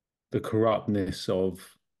corruptness of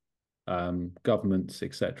governments,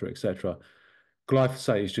 etc., etc.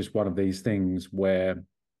 Glyphosate is just one of these things where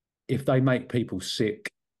if they make people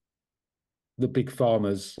sick, the big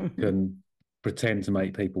farmers can pretend to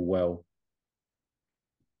make people well.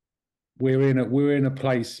 We're in a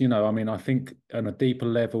place, you know, I mean, I think on a deeper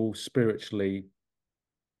level, spiritually,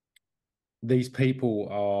 these people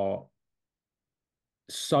are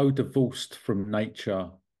so divorced from nature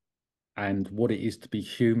and what it is to be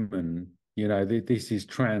human. You know, this is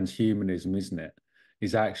transhumanism, isn't it?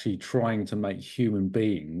 Is actually trying to make human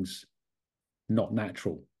beings not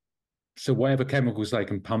natural. So whatever chemicals they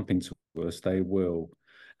can pump into us, they will.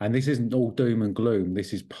 And this isn't all doom and gloom.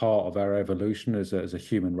 This is part of our evolution as a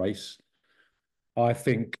human race. I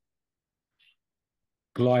think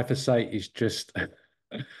glyphosate is just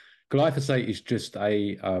glyphosate is just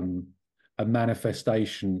a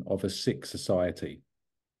manifestation of a sick society.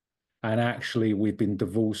 And actually, we've been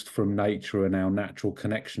divorced from nature and our natural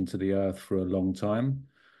connection to the earth for a long time.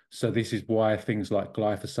 So this is why things like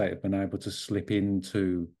glyphosate have been able to slip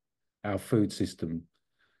into our food system.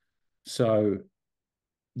 So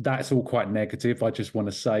that's all quite negative. I just want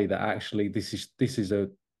to say that actually this is a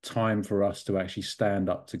time for us to actually stand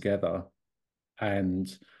up together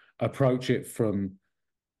and approach it from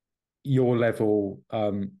your level,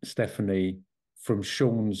 Stephanie, from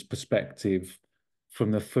Shawn's perspective, from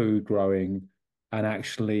the food growing, and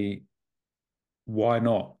actually, why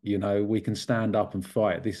not? You know, we can stand up and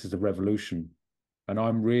fight. This is a revolution. And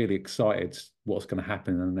I'm really excited what's going to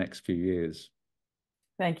happen in the next few years.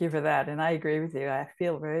 Thank you for that. And I agree with you. I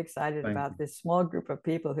feel very excited about this small group of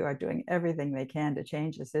people who are doing everything they can to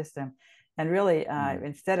change the system. And really,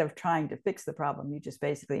 instead of trying to fix the problem, you just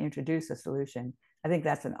basically introduce a solution. I think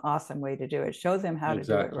that's an awesome way to do it. Show them how to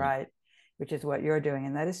do it right, which is what you're doing.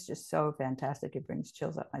 And that is just so fantastic. It brings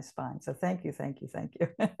chills up my spine. So thank you, thank you, thank you.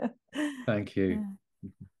 Thank you.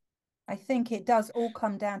 I think it does all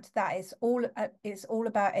come down to that. It's all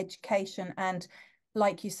about education, and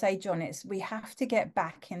like you say, John, we have to get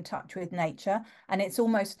back in touch with nature, and it's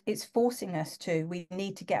forcing us to. We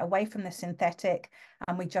need to get away from the synthetic,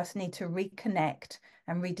 and we just need to reconnect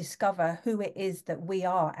and rediscover who it is that we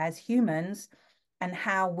are as humans, and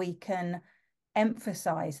how we can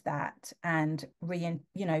emphasize that and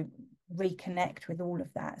reconnect with all of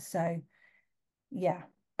that. So yeah,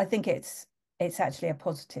 I think it's actually a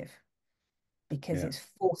positive, because it's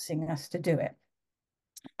forcing us to do it.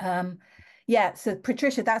 Yeah, so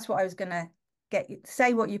Patricia, that's what I was going to get you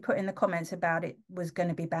say. What you put in the comments about it was going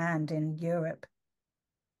to be banned in Europe.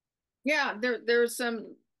 Yeah, there's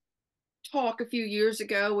some talk a few years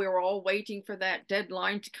ago. We were all waiting for that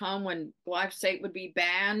deadline to come when glyphosate would be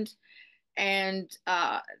banned, and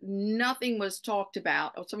nothing was talked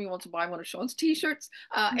about. Oh, somebody wants to buy one of Shawn's t-shirts.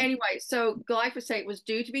 Anyway, so glyphosate was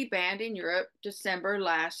due to be banned in Europe December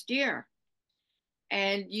last year.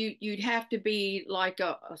 And you'd have to be like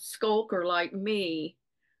a skulker like me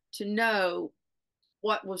to know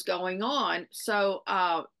what was going on. So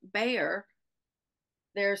Bayer,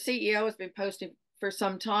 their CEO, has been posting for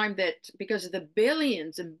some time that because of the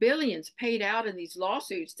billions and billions paid out in these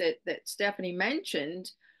lawsuits that Stephanie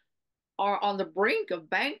mentioned, are on the brink of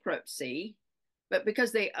bankruptcy. But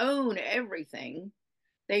because they own everything,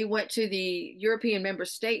 they went to the European member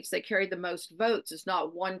states that carried the most votes. It's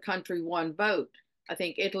not one country, one vote. I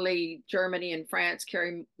think Italy, Germany, and France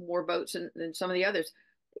carry more votes than some of the others.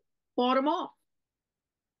 Bought them off.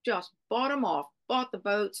 Just bought them off. Bought the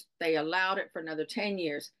votes. They allowed it for another 10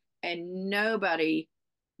 years. And nobody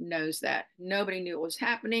knows that. Nobody knew it was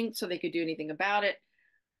happening, so they could do anything about it.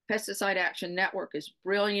 Pesticide Action Network is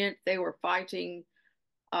brilliant. They were fighting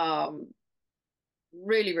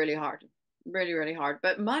really, really hard. Really, really hard.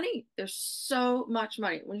 But money, there's so much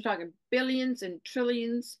money. When you're talking billions and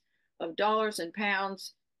trillions of dollars and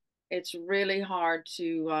pounds, it's really hard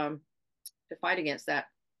to fight against that.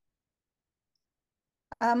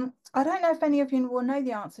 I don't know if any of you will know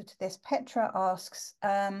the answer to this. Petra asks,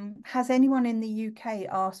 has anyone in the UK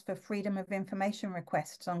asked for freedom of information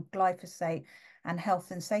requests on glyphosate and health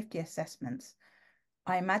and safety assessments?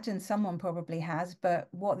 I imagine someone probably has, but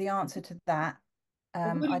what the answer to that, I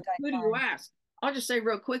don't know. Who do you ask? I'll just say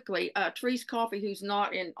real quickly, Therese Coffey, who's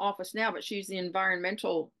not in office now, but she's the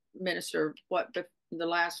environmental minister, the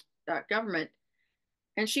last government,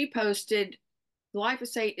 and she posted,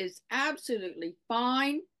 glyphosate is absolutely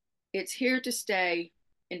fine. It's here to stay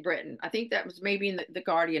in Britain. I think that was maybe in the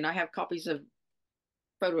Guardian. I have copies of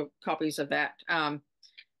photocopies of that.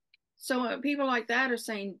 So people like that are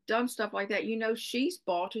saying dumb stuff like that. You know, she's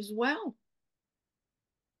bought as well.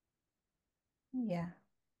 Yeah.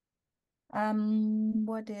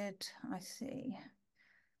 What did I see?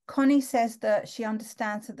 Connie says that she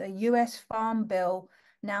understands that the US Farm Bill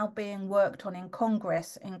now being worked on in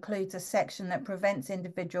Congress includes a section that prevents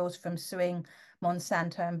individuals from suing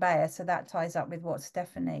Monsanto and Bayer. So that ties up with what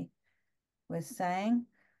Stephanie was saying.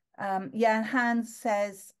 Yeah, and Hans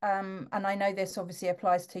says, and I know this obviously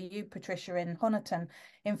applies to you, Patricia, in Honiton.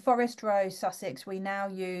 In Forest Row, Sussex, we now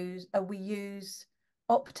use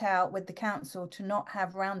opt-out with the council to not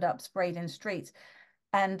have Roundup sprayed in streets.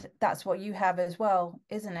 And that's what you have as well,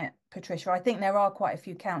 isn't it, Patricia? I think there are quite a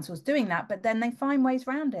few councils doing that, but then they find ways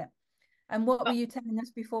around it. And what were you telling us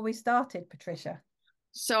before we started, Patricia?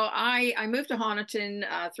 So I moved to Honiton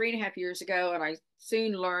 3.5 years ago, and I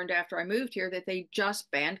soon learned after I moved here that they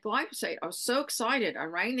just banned glyphosate. I was so excited. I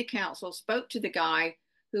rang the council, spoke to the guy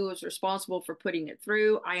who was responsible for putting it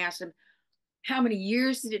through. I asked him, how many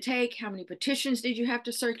years did it take? How many petitions did you have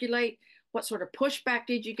to circulate? What sort of pushback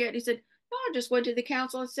did you get? He said, oh, I just went to the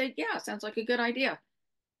council and said, yeah, sounds like a good idea.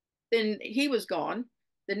 Then he was gone.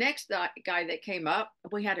 The next guy that came up,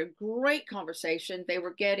 we had a great conversation. They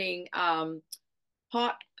were getting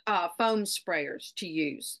hot foam sprayers to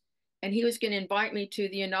use. And he was going to invite me to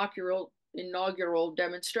the inaugural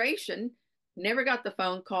demonstration. Never got the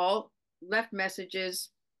phone call, left messages,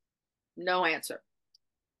 no answer.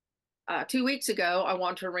 2 weeks ago, I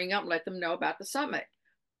wanted to ring up and let them know about the summit.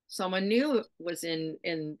 Someone new was in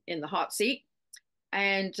the hot seat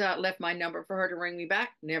and left my number for her to ring me back.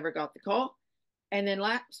 Never got the call. And then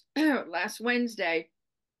last Wednesday,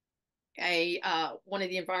 one of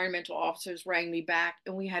the environmental officers rang me back,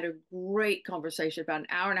 and we had a great conversation about an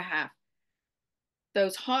hour and a half.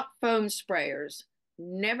 Those hot foam sprayers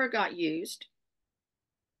never got used.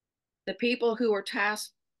 The people who were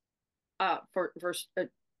tasked for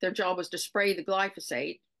their job was to spray the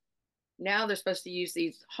glyphosate. Now they're supposed to use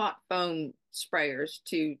these hot foam sprayers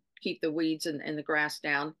to keep the weeds and the grass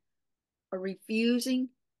down, are refusing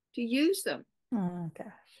to use them. Oh, gosh.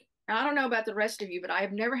 I don't know about the rest of you, but I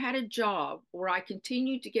have never had a job where I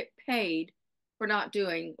continued to get paid for not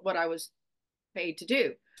doing what I was paid to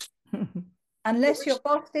do. Unless your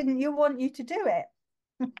boss didn't want you to do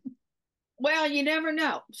it. Well, you never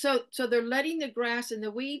know. So they're letting the grass and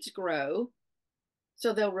the weeds grow,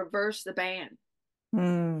 so they'll reverse the ban.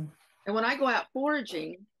 Mm. And when I go out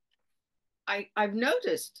foraging, I've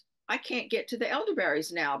noticed I can't get to the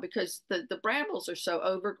elderberries now because the brambles are so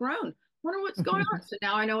overgrown. Wonder what's going on. So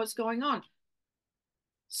now I know what's going on.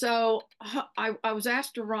 So I was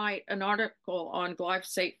asked to write an article on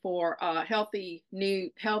glyphosate for Healthy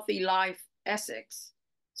Life Essex.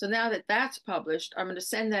 So now that that's published, I'm going to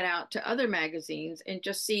send that out to other magazines and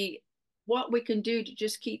just see what we can do to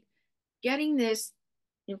just keep getting this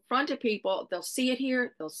in front of people. They'll see it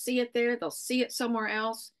here, they'll see it there, they'll see it somewhere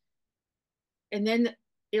else. And then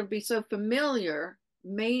it'll be so familiar,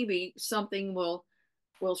 maybe something will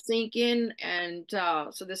sink in. And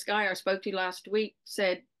so this guy I spoke to last week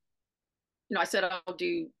said, I said, I'll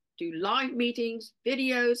do live meetings,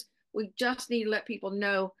 videos. We just need to let people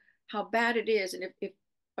know how bad it is. And if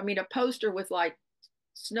a poster with like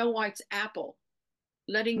Snow White's apple,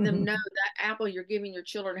 letting them know that apple you're giving your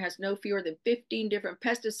children has no fewer than 15 different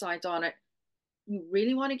pesticides on it. You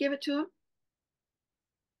really want to give it to them?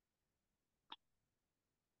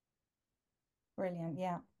 Brilliant.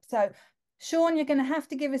 Yeah. So Shawn, you're going to have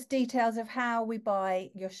to give us details of how we buy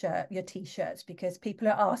your t-shirts, because people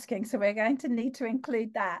are asking. So we're going to need to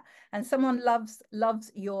include that. And someone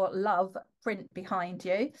loves your love print behind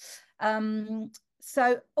you.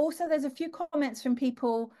 So also there's a few comments from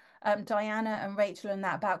people, Diana and Rachel, and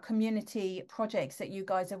that about community projects that you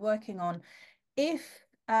guys are working on. If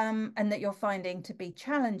and that you're finding to be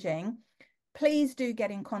challenging, please do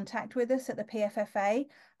get in contact with us at the PFFA,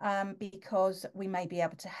 because we may be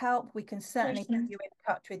able to help. We can certainly put you in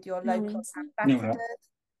touch with your local ambassadors,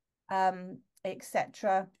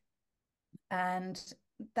 etc. And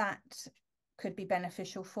that could be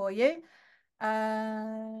beneficial for you.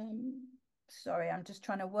 Sorry, I'm just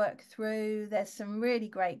trying to work through. There's some really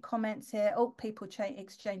great comments here. Oh, people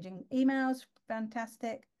exchanging emails.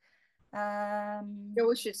 Fantastic. Yeah,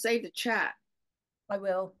 we should save the chat. I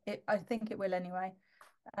will. I think it will anyway.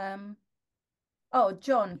 Oh,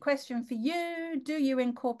 John, question for you. Do you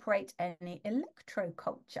incorporate any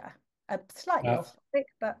electroculture? Slightly off topic,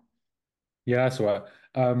 but... Yeah, that's all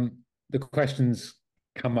right. The questions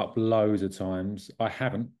come up loads of times. I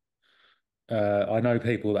haven't. I know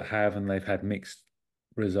people that have, and they've had mixed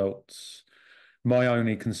results. My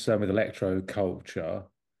only concern with electroculture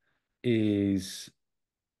is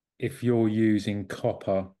if you're using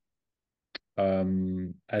copper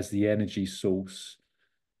as the energy source,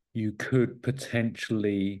 you could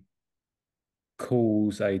potentially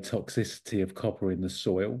cause a toxicity of copper in the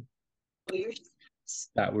soil.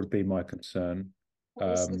 That would be my concern.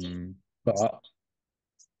 But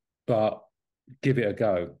give it a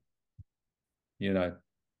go. You know,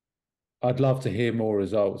 I'd love to hear more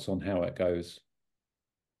results on how it goes.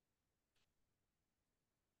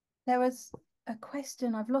 There was a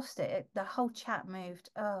question, I've lost it. The whole chat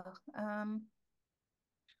moved. Oh,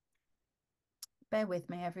 bear with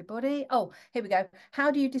me, everybody. Oh, here we go.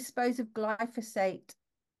 How do you dispose of glyphosate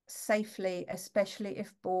safely, especially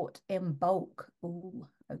if bought in bulk? Oh,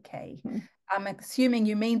 okay. I'm assuming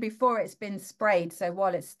you mean before it's been sprayed, so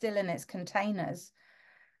while it's still in its containers.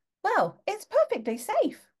 Well, it's perfectly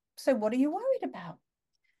safe. So what are you worried about?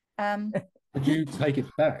 Could you take it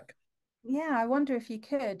back? Yeah, I wonder if you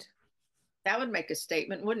could. That would make a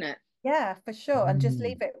statement, wouldn't it? Yeah, for sure. And just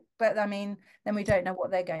leave it. But I mean, then we don't know what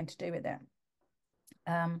they're going to do with it.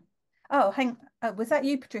 Was that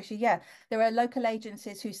you, Patricia? Yeah, there are local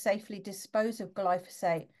agencies who safely dispose of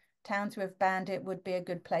glyphosate. Towns who have banned it would be a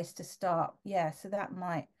good place to start. Yeah, so that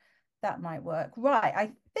might work. Right,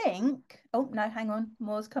 I think. Oh no, hang on,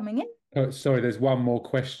 more's coming in. Oh, sorry, there's one more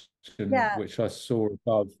question which I saw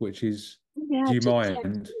above, which is, do you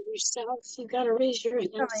mind? Yourself, you got to raise your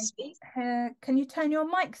hand to speak. Can you turn your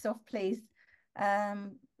mics off, please?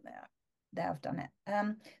 There, I've done it.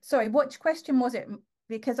 Sorry, which question was it?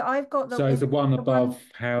 Because I've got the. So is the one above,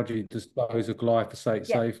 how do you dispose of glyphosate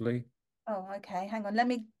safely? Oh, okay. Hang on. Let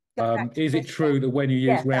me go back to is it true that when you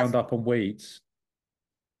use Roundup on weeds,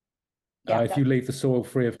 if you leave the soil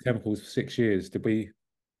free of chemicals for 6 years, did we?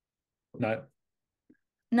 No.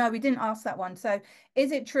 No, we didn't ask that one. So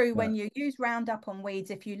is it true when you use Roundup on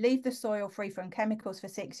weeds, if you leave the soil free from chemicals for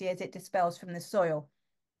 6 years, it dispels from the soil?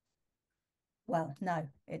 Well, no,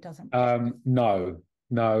 it doesn't. No.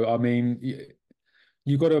 I mean,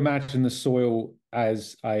 you've got to imagine the soil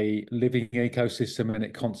as a living ecosystem and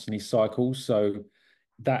it constantly cycles. So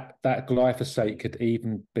that glyphosate could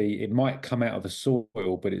even be, it might come out of the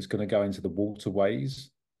soil, but it's going to go into the waterways.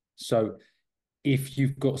 So if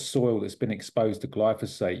you've got soil that's been exposed to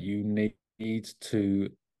glyphosate, you need to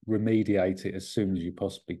remediate it as soon as you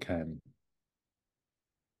possibly can.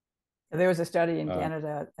 There was a study in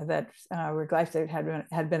Canada that where glyphosate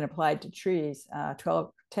had been applied to trees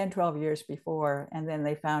 10, 12 years before, and then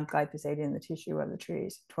they found glyphosate in the tissue of the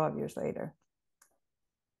trees 12 years later.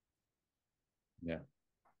 Yeah.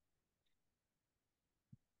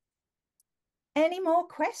 Any more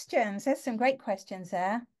questions? There's some great questions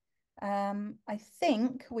there. I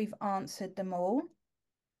think we've answered them all.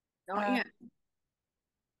 Not yet.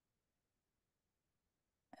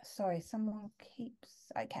 Sorry, someone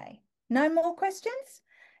keeps. Okay. No more questions?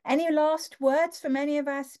 Any last words from any of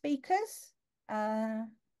our speakers? Oh,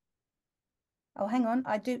 hang on.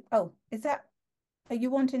 I do. Oh, is that. Are you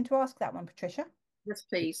wanting to ask that one, Patricia? Yes,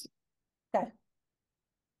 please. Go.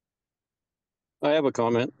 I have a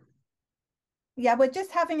comment. Yeah, we're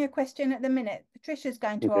just having a question at the minute. Patricia's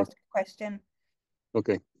going to ask a question.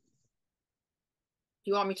 Okay. Do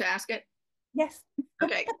you want me to ask it? Yes.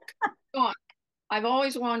 Okay. Go on. I've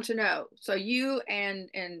always wanted to know. So you and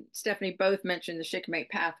Stephanie both mentioned the shikimate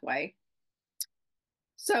pathway.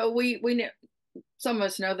 So we know, some of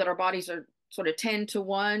us know that our bodies are sort of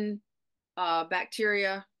 10-to-1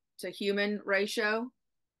 bacteria to human ratio.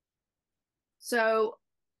 So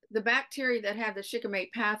the bacteria that have the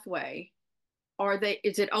shikimate pathway,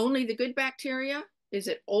 is it only the good bacteria? Is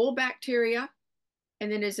it all bacteria?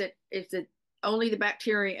 And then is it only the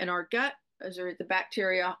bacteria in our gut? Or is it the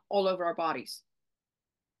bacteria all over our bodies?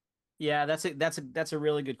 Yeah, that's a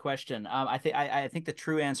really good question. I think the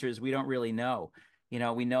true answer is we don't really know. You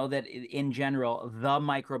know, we know that in general, the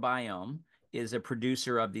microbiome is a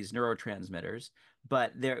producer of these neurotransmitters.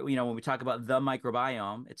 But there, you know, when we talk about the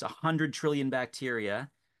microbiome, it's 100 trillion bacteria,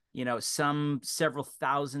 you know, some several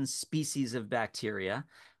thousand species of bacteria,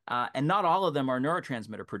 and not all of them are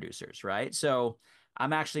neurotransmitter producers, right? So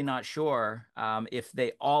I'm actually not sure if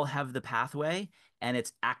they all have the pathway and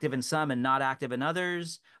it's active in some and not active in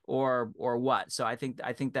others, or what. So I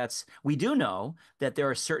think that's, we do know that there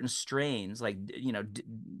are certain strains, like, you know,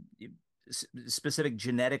 specific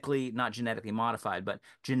not genetically modified, but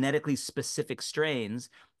genetically specific strains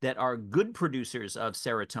that are good producers of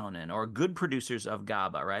serotonin or good producers of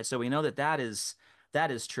GABA, right? So we know that is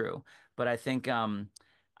true. But I think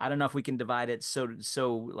I don't know if we can divide it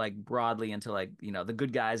so like broadly into, like, you know, the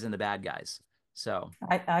good guys and the bad guys. So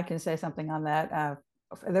I can say something on that.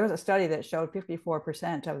 there was a study that showed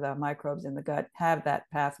 54% of the microbes in the gut have that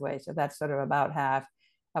pathway. So that's sort of about half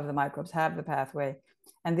of the microbes have the pathway.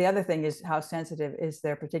 And the other thing is how sensitive is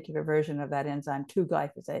their particular version of that enzyme to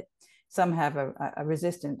glyphosate. Some have a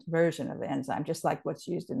resistant version of the enzyme, just like what's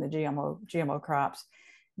used in the GMO crops.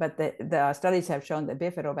 But the studies have shown that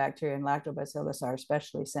bifidobacteria and lactobacillus are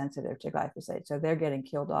especially sensitive to glyphosate. So they're getting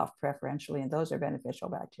killed off preferentially, and those are beneficial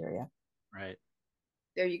bacteria. Right.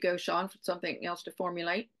 There you go, Shawn, for something else to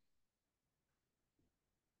formulate.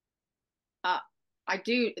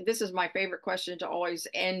 This is my favorite question to always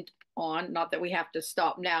end on, not that we have to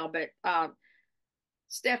stop now, but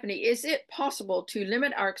Stephanie, is it possible to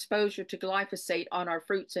limit our exposure to glyphosate on our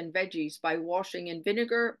fruits and veggies by washing in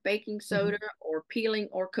vinegar, baking soda, or peeling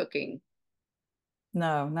or cooking?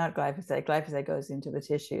 No, not glyphosate. Glyphosate goes into the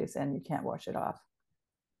tissues and you can't wash it off.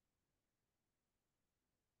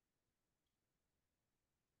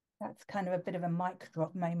 That's kind of a bit of a mic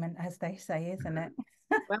drop moment, as they say, isn't it?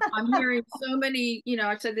 Well, I'm hearing so many, you know,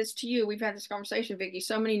 I said this to you, we've had this conversation, Vicki,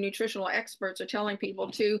 so many nutritional experts are telling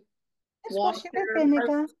people to Just wash it with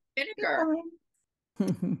vinegar.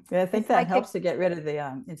 Yeah, I think that helps to get rid of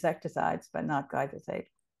the insecticides, but not glyphosate.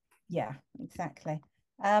 Yeah, exactly.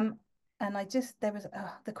 And there was,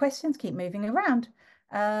 the questions keep moving around.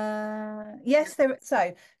 Yes,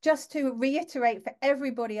 so just to reiterate for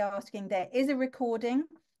everybody asking, there is a recording.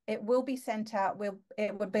 It will be sent out.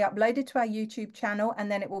 It will be uploaded to our YouTube channel,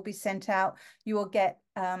 and then it will be sent out. You will get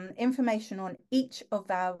information on each of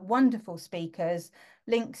our wonderful speakers,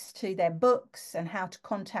 links to their books and how to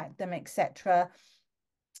contact them, etc.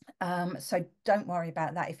 So don't worry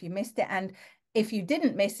about that if you missed it. And if you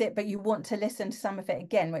didn't miss it, but you want to listen to some of it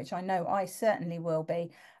again, which I know I certainly will be.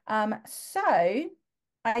 So I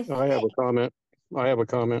have a comment. I have a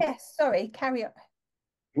comment. Yes, sorry, carry on.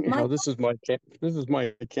 Yeah, this is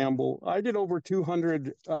Mike Campbell. I did over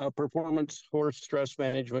 200 performance horse stress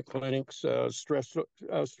management clinics, stretched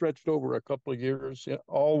over a couple of years,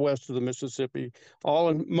 all west of the Mississippi,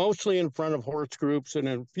 mostly in front of horse groups and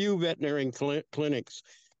a few veterinarian clinics.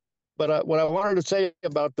 But what I wanted to say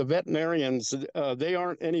about the veterinarians, they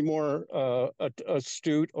aren't any more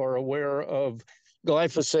astute or aware of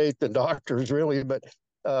glyphosate than doctors, really. But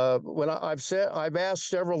when I've asked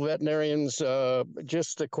several veterinarians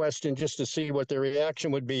just a question just to see what their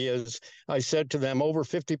reaction would be. As I said to them, over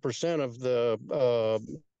 50% of the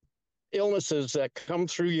illnesses that come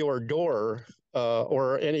through your door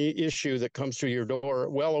or any issue that comes through your door,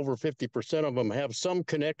 well over 50% of them have some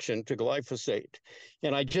connection to glyphosate.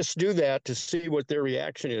 And I just do that to see what their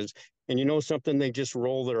reaction is. And you know something, they just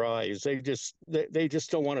roll their eyes. They just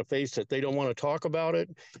don't want to face it. They don't want to talk about it.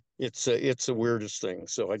 It's the weirdest thing.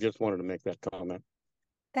 So I just wanted to make that comment.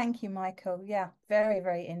 Thank you, Michael. Yeah, very,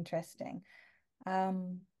 very interesting.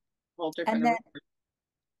 Walter, and then,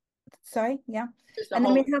 sorry, yeah. And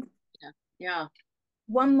then we have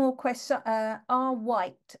one more question. R.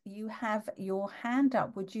 White, you have your hand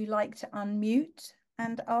up. Would you like to unmute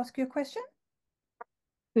and ask your question?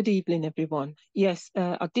 Good evening, everyone. Yes,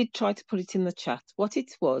 I did try to put it in the chat. What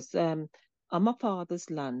it was, on my father's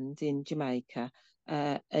land in Jamaica,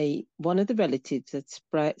 one of the relatives had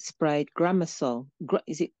sprayed Gramasol.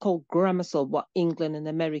 Is it called Gramasol? What England and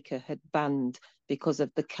America had banned because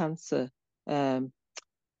of the cancer,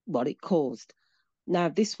 what it caused. Now,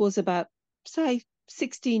 this was about, say,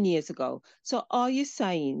 16 years ago. So are you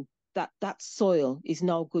saying that that soil is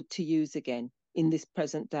no good to use again in this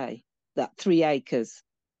present day, that 3 acres?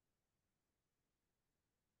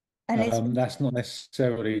 And that's not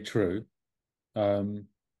necessarily true.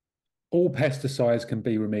 All pesticides can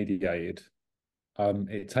be remediated.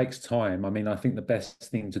 It takes time. I mean, I think the best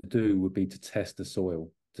thing to do would be to test the soil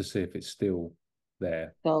to see if it's still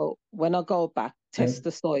there. So when I go back, test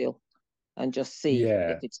the soil and just see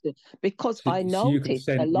if it's there. Because I noticed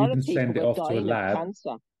a lot of people were dying of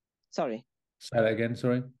cancer. Sorry. Say that again,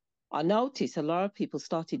 sorry. I noticed a lot of people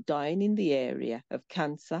started dying in the area of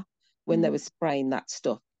cancer when they were spraying that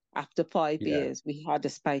stuff. After 5 years, we had a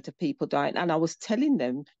spate of people dying. And I was telling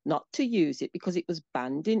them not to use it because it was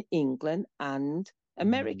banned in England and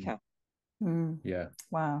America. Yeah.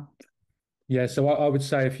 Wow. Yeah, so I would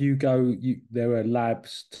say if you go, there are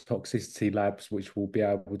labs, toxicity labs, which will be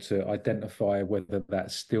able to identify whether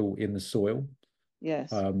that's still in the soil.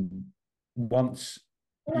 Yes. Once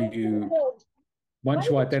you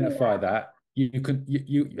identify that,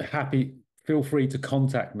 feel free to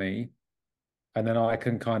contact me, and then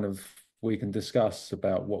we can discuss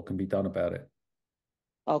about what can be done about it.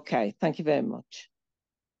 Okay, thank you very much.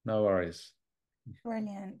 No worries.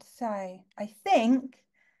 Brilliant. So I think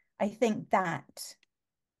that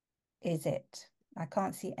is it. I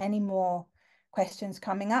can't see any more questions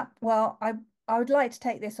coming up. Well, I would like to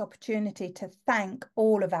take this opportunity to thank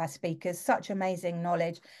all of our speakers, such amazing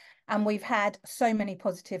knowledge. And we've had so many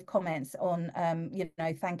positive comments on,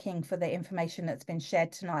 thanking for the information that's been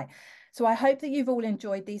shared tonight. So I hope that you've all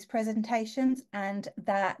enjoyed these presentations, and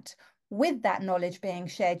that with that knowledge being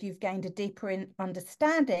shared, you've gained a deeper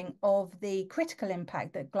understanding of the critical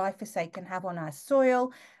impact that glyphosate can have on our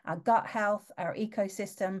soil, our gut health, our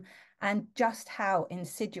ecosystem, and just how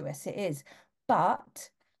insidious it is. But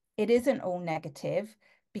it isn't all negative,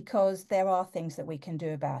 because there are things that we can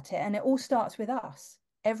do about it. And it all starts with us.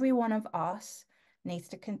 Every one of us needs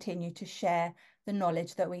to continue to share the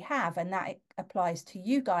knowledge that we have. And that applies to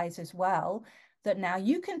you guys as well, that now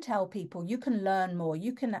you can tell people, you can learn more,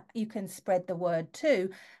 you can spread the word too.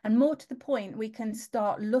 And more to the point, we can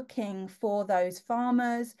start looking for those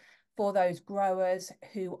farmers, for those growers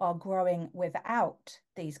who are growing without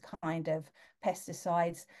these kind of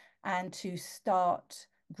pesticides, and to start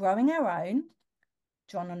growing our own.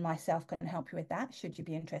 John and myself can help you with that, should you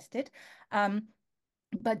be interested.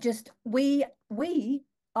 But just we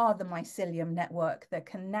are the mycelium network that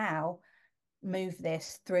can now move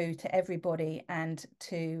this through to everybody, and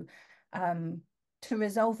to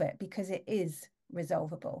resolve it, because it is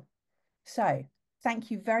resolvable. So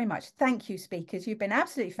thank you very much. Thank you, speakers. You've been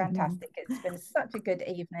absolutely fantastic. It's been such a good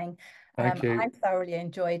evening. Thank you. I thoroughly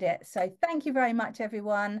enjoyed it. So thank you very much,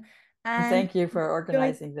 everyone. And thank you for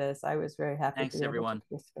organizing this. I was very happy Thanks, to be everyone.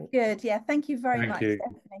 able to participate. Good. Yeah, thank you very Thank much, you.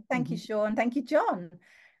 Stephanie. Thank you, Shawn. Thank you, John.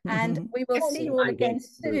 And we will see you all again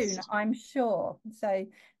soon, I'm sure. So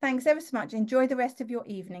thanks ever so much. Enjoy the rest of your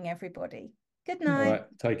evening, everybody. Good night. All right.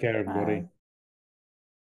 Take care, everybody. Bye.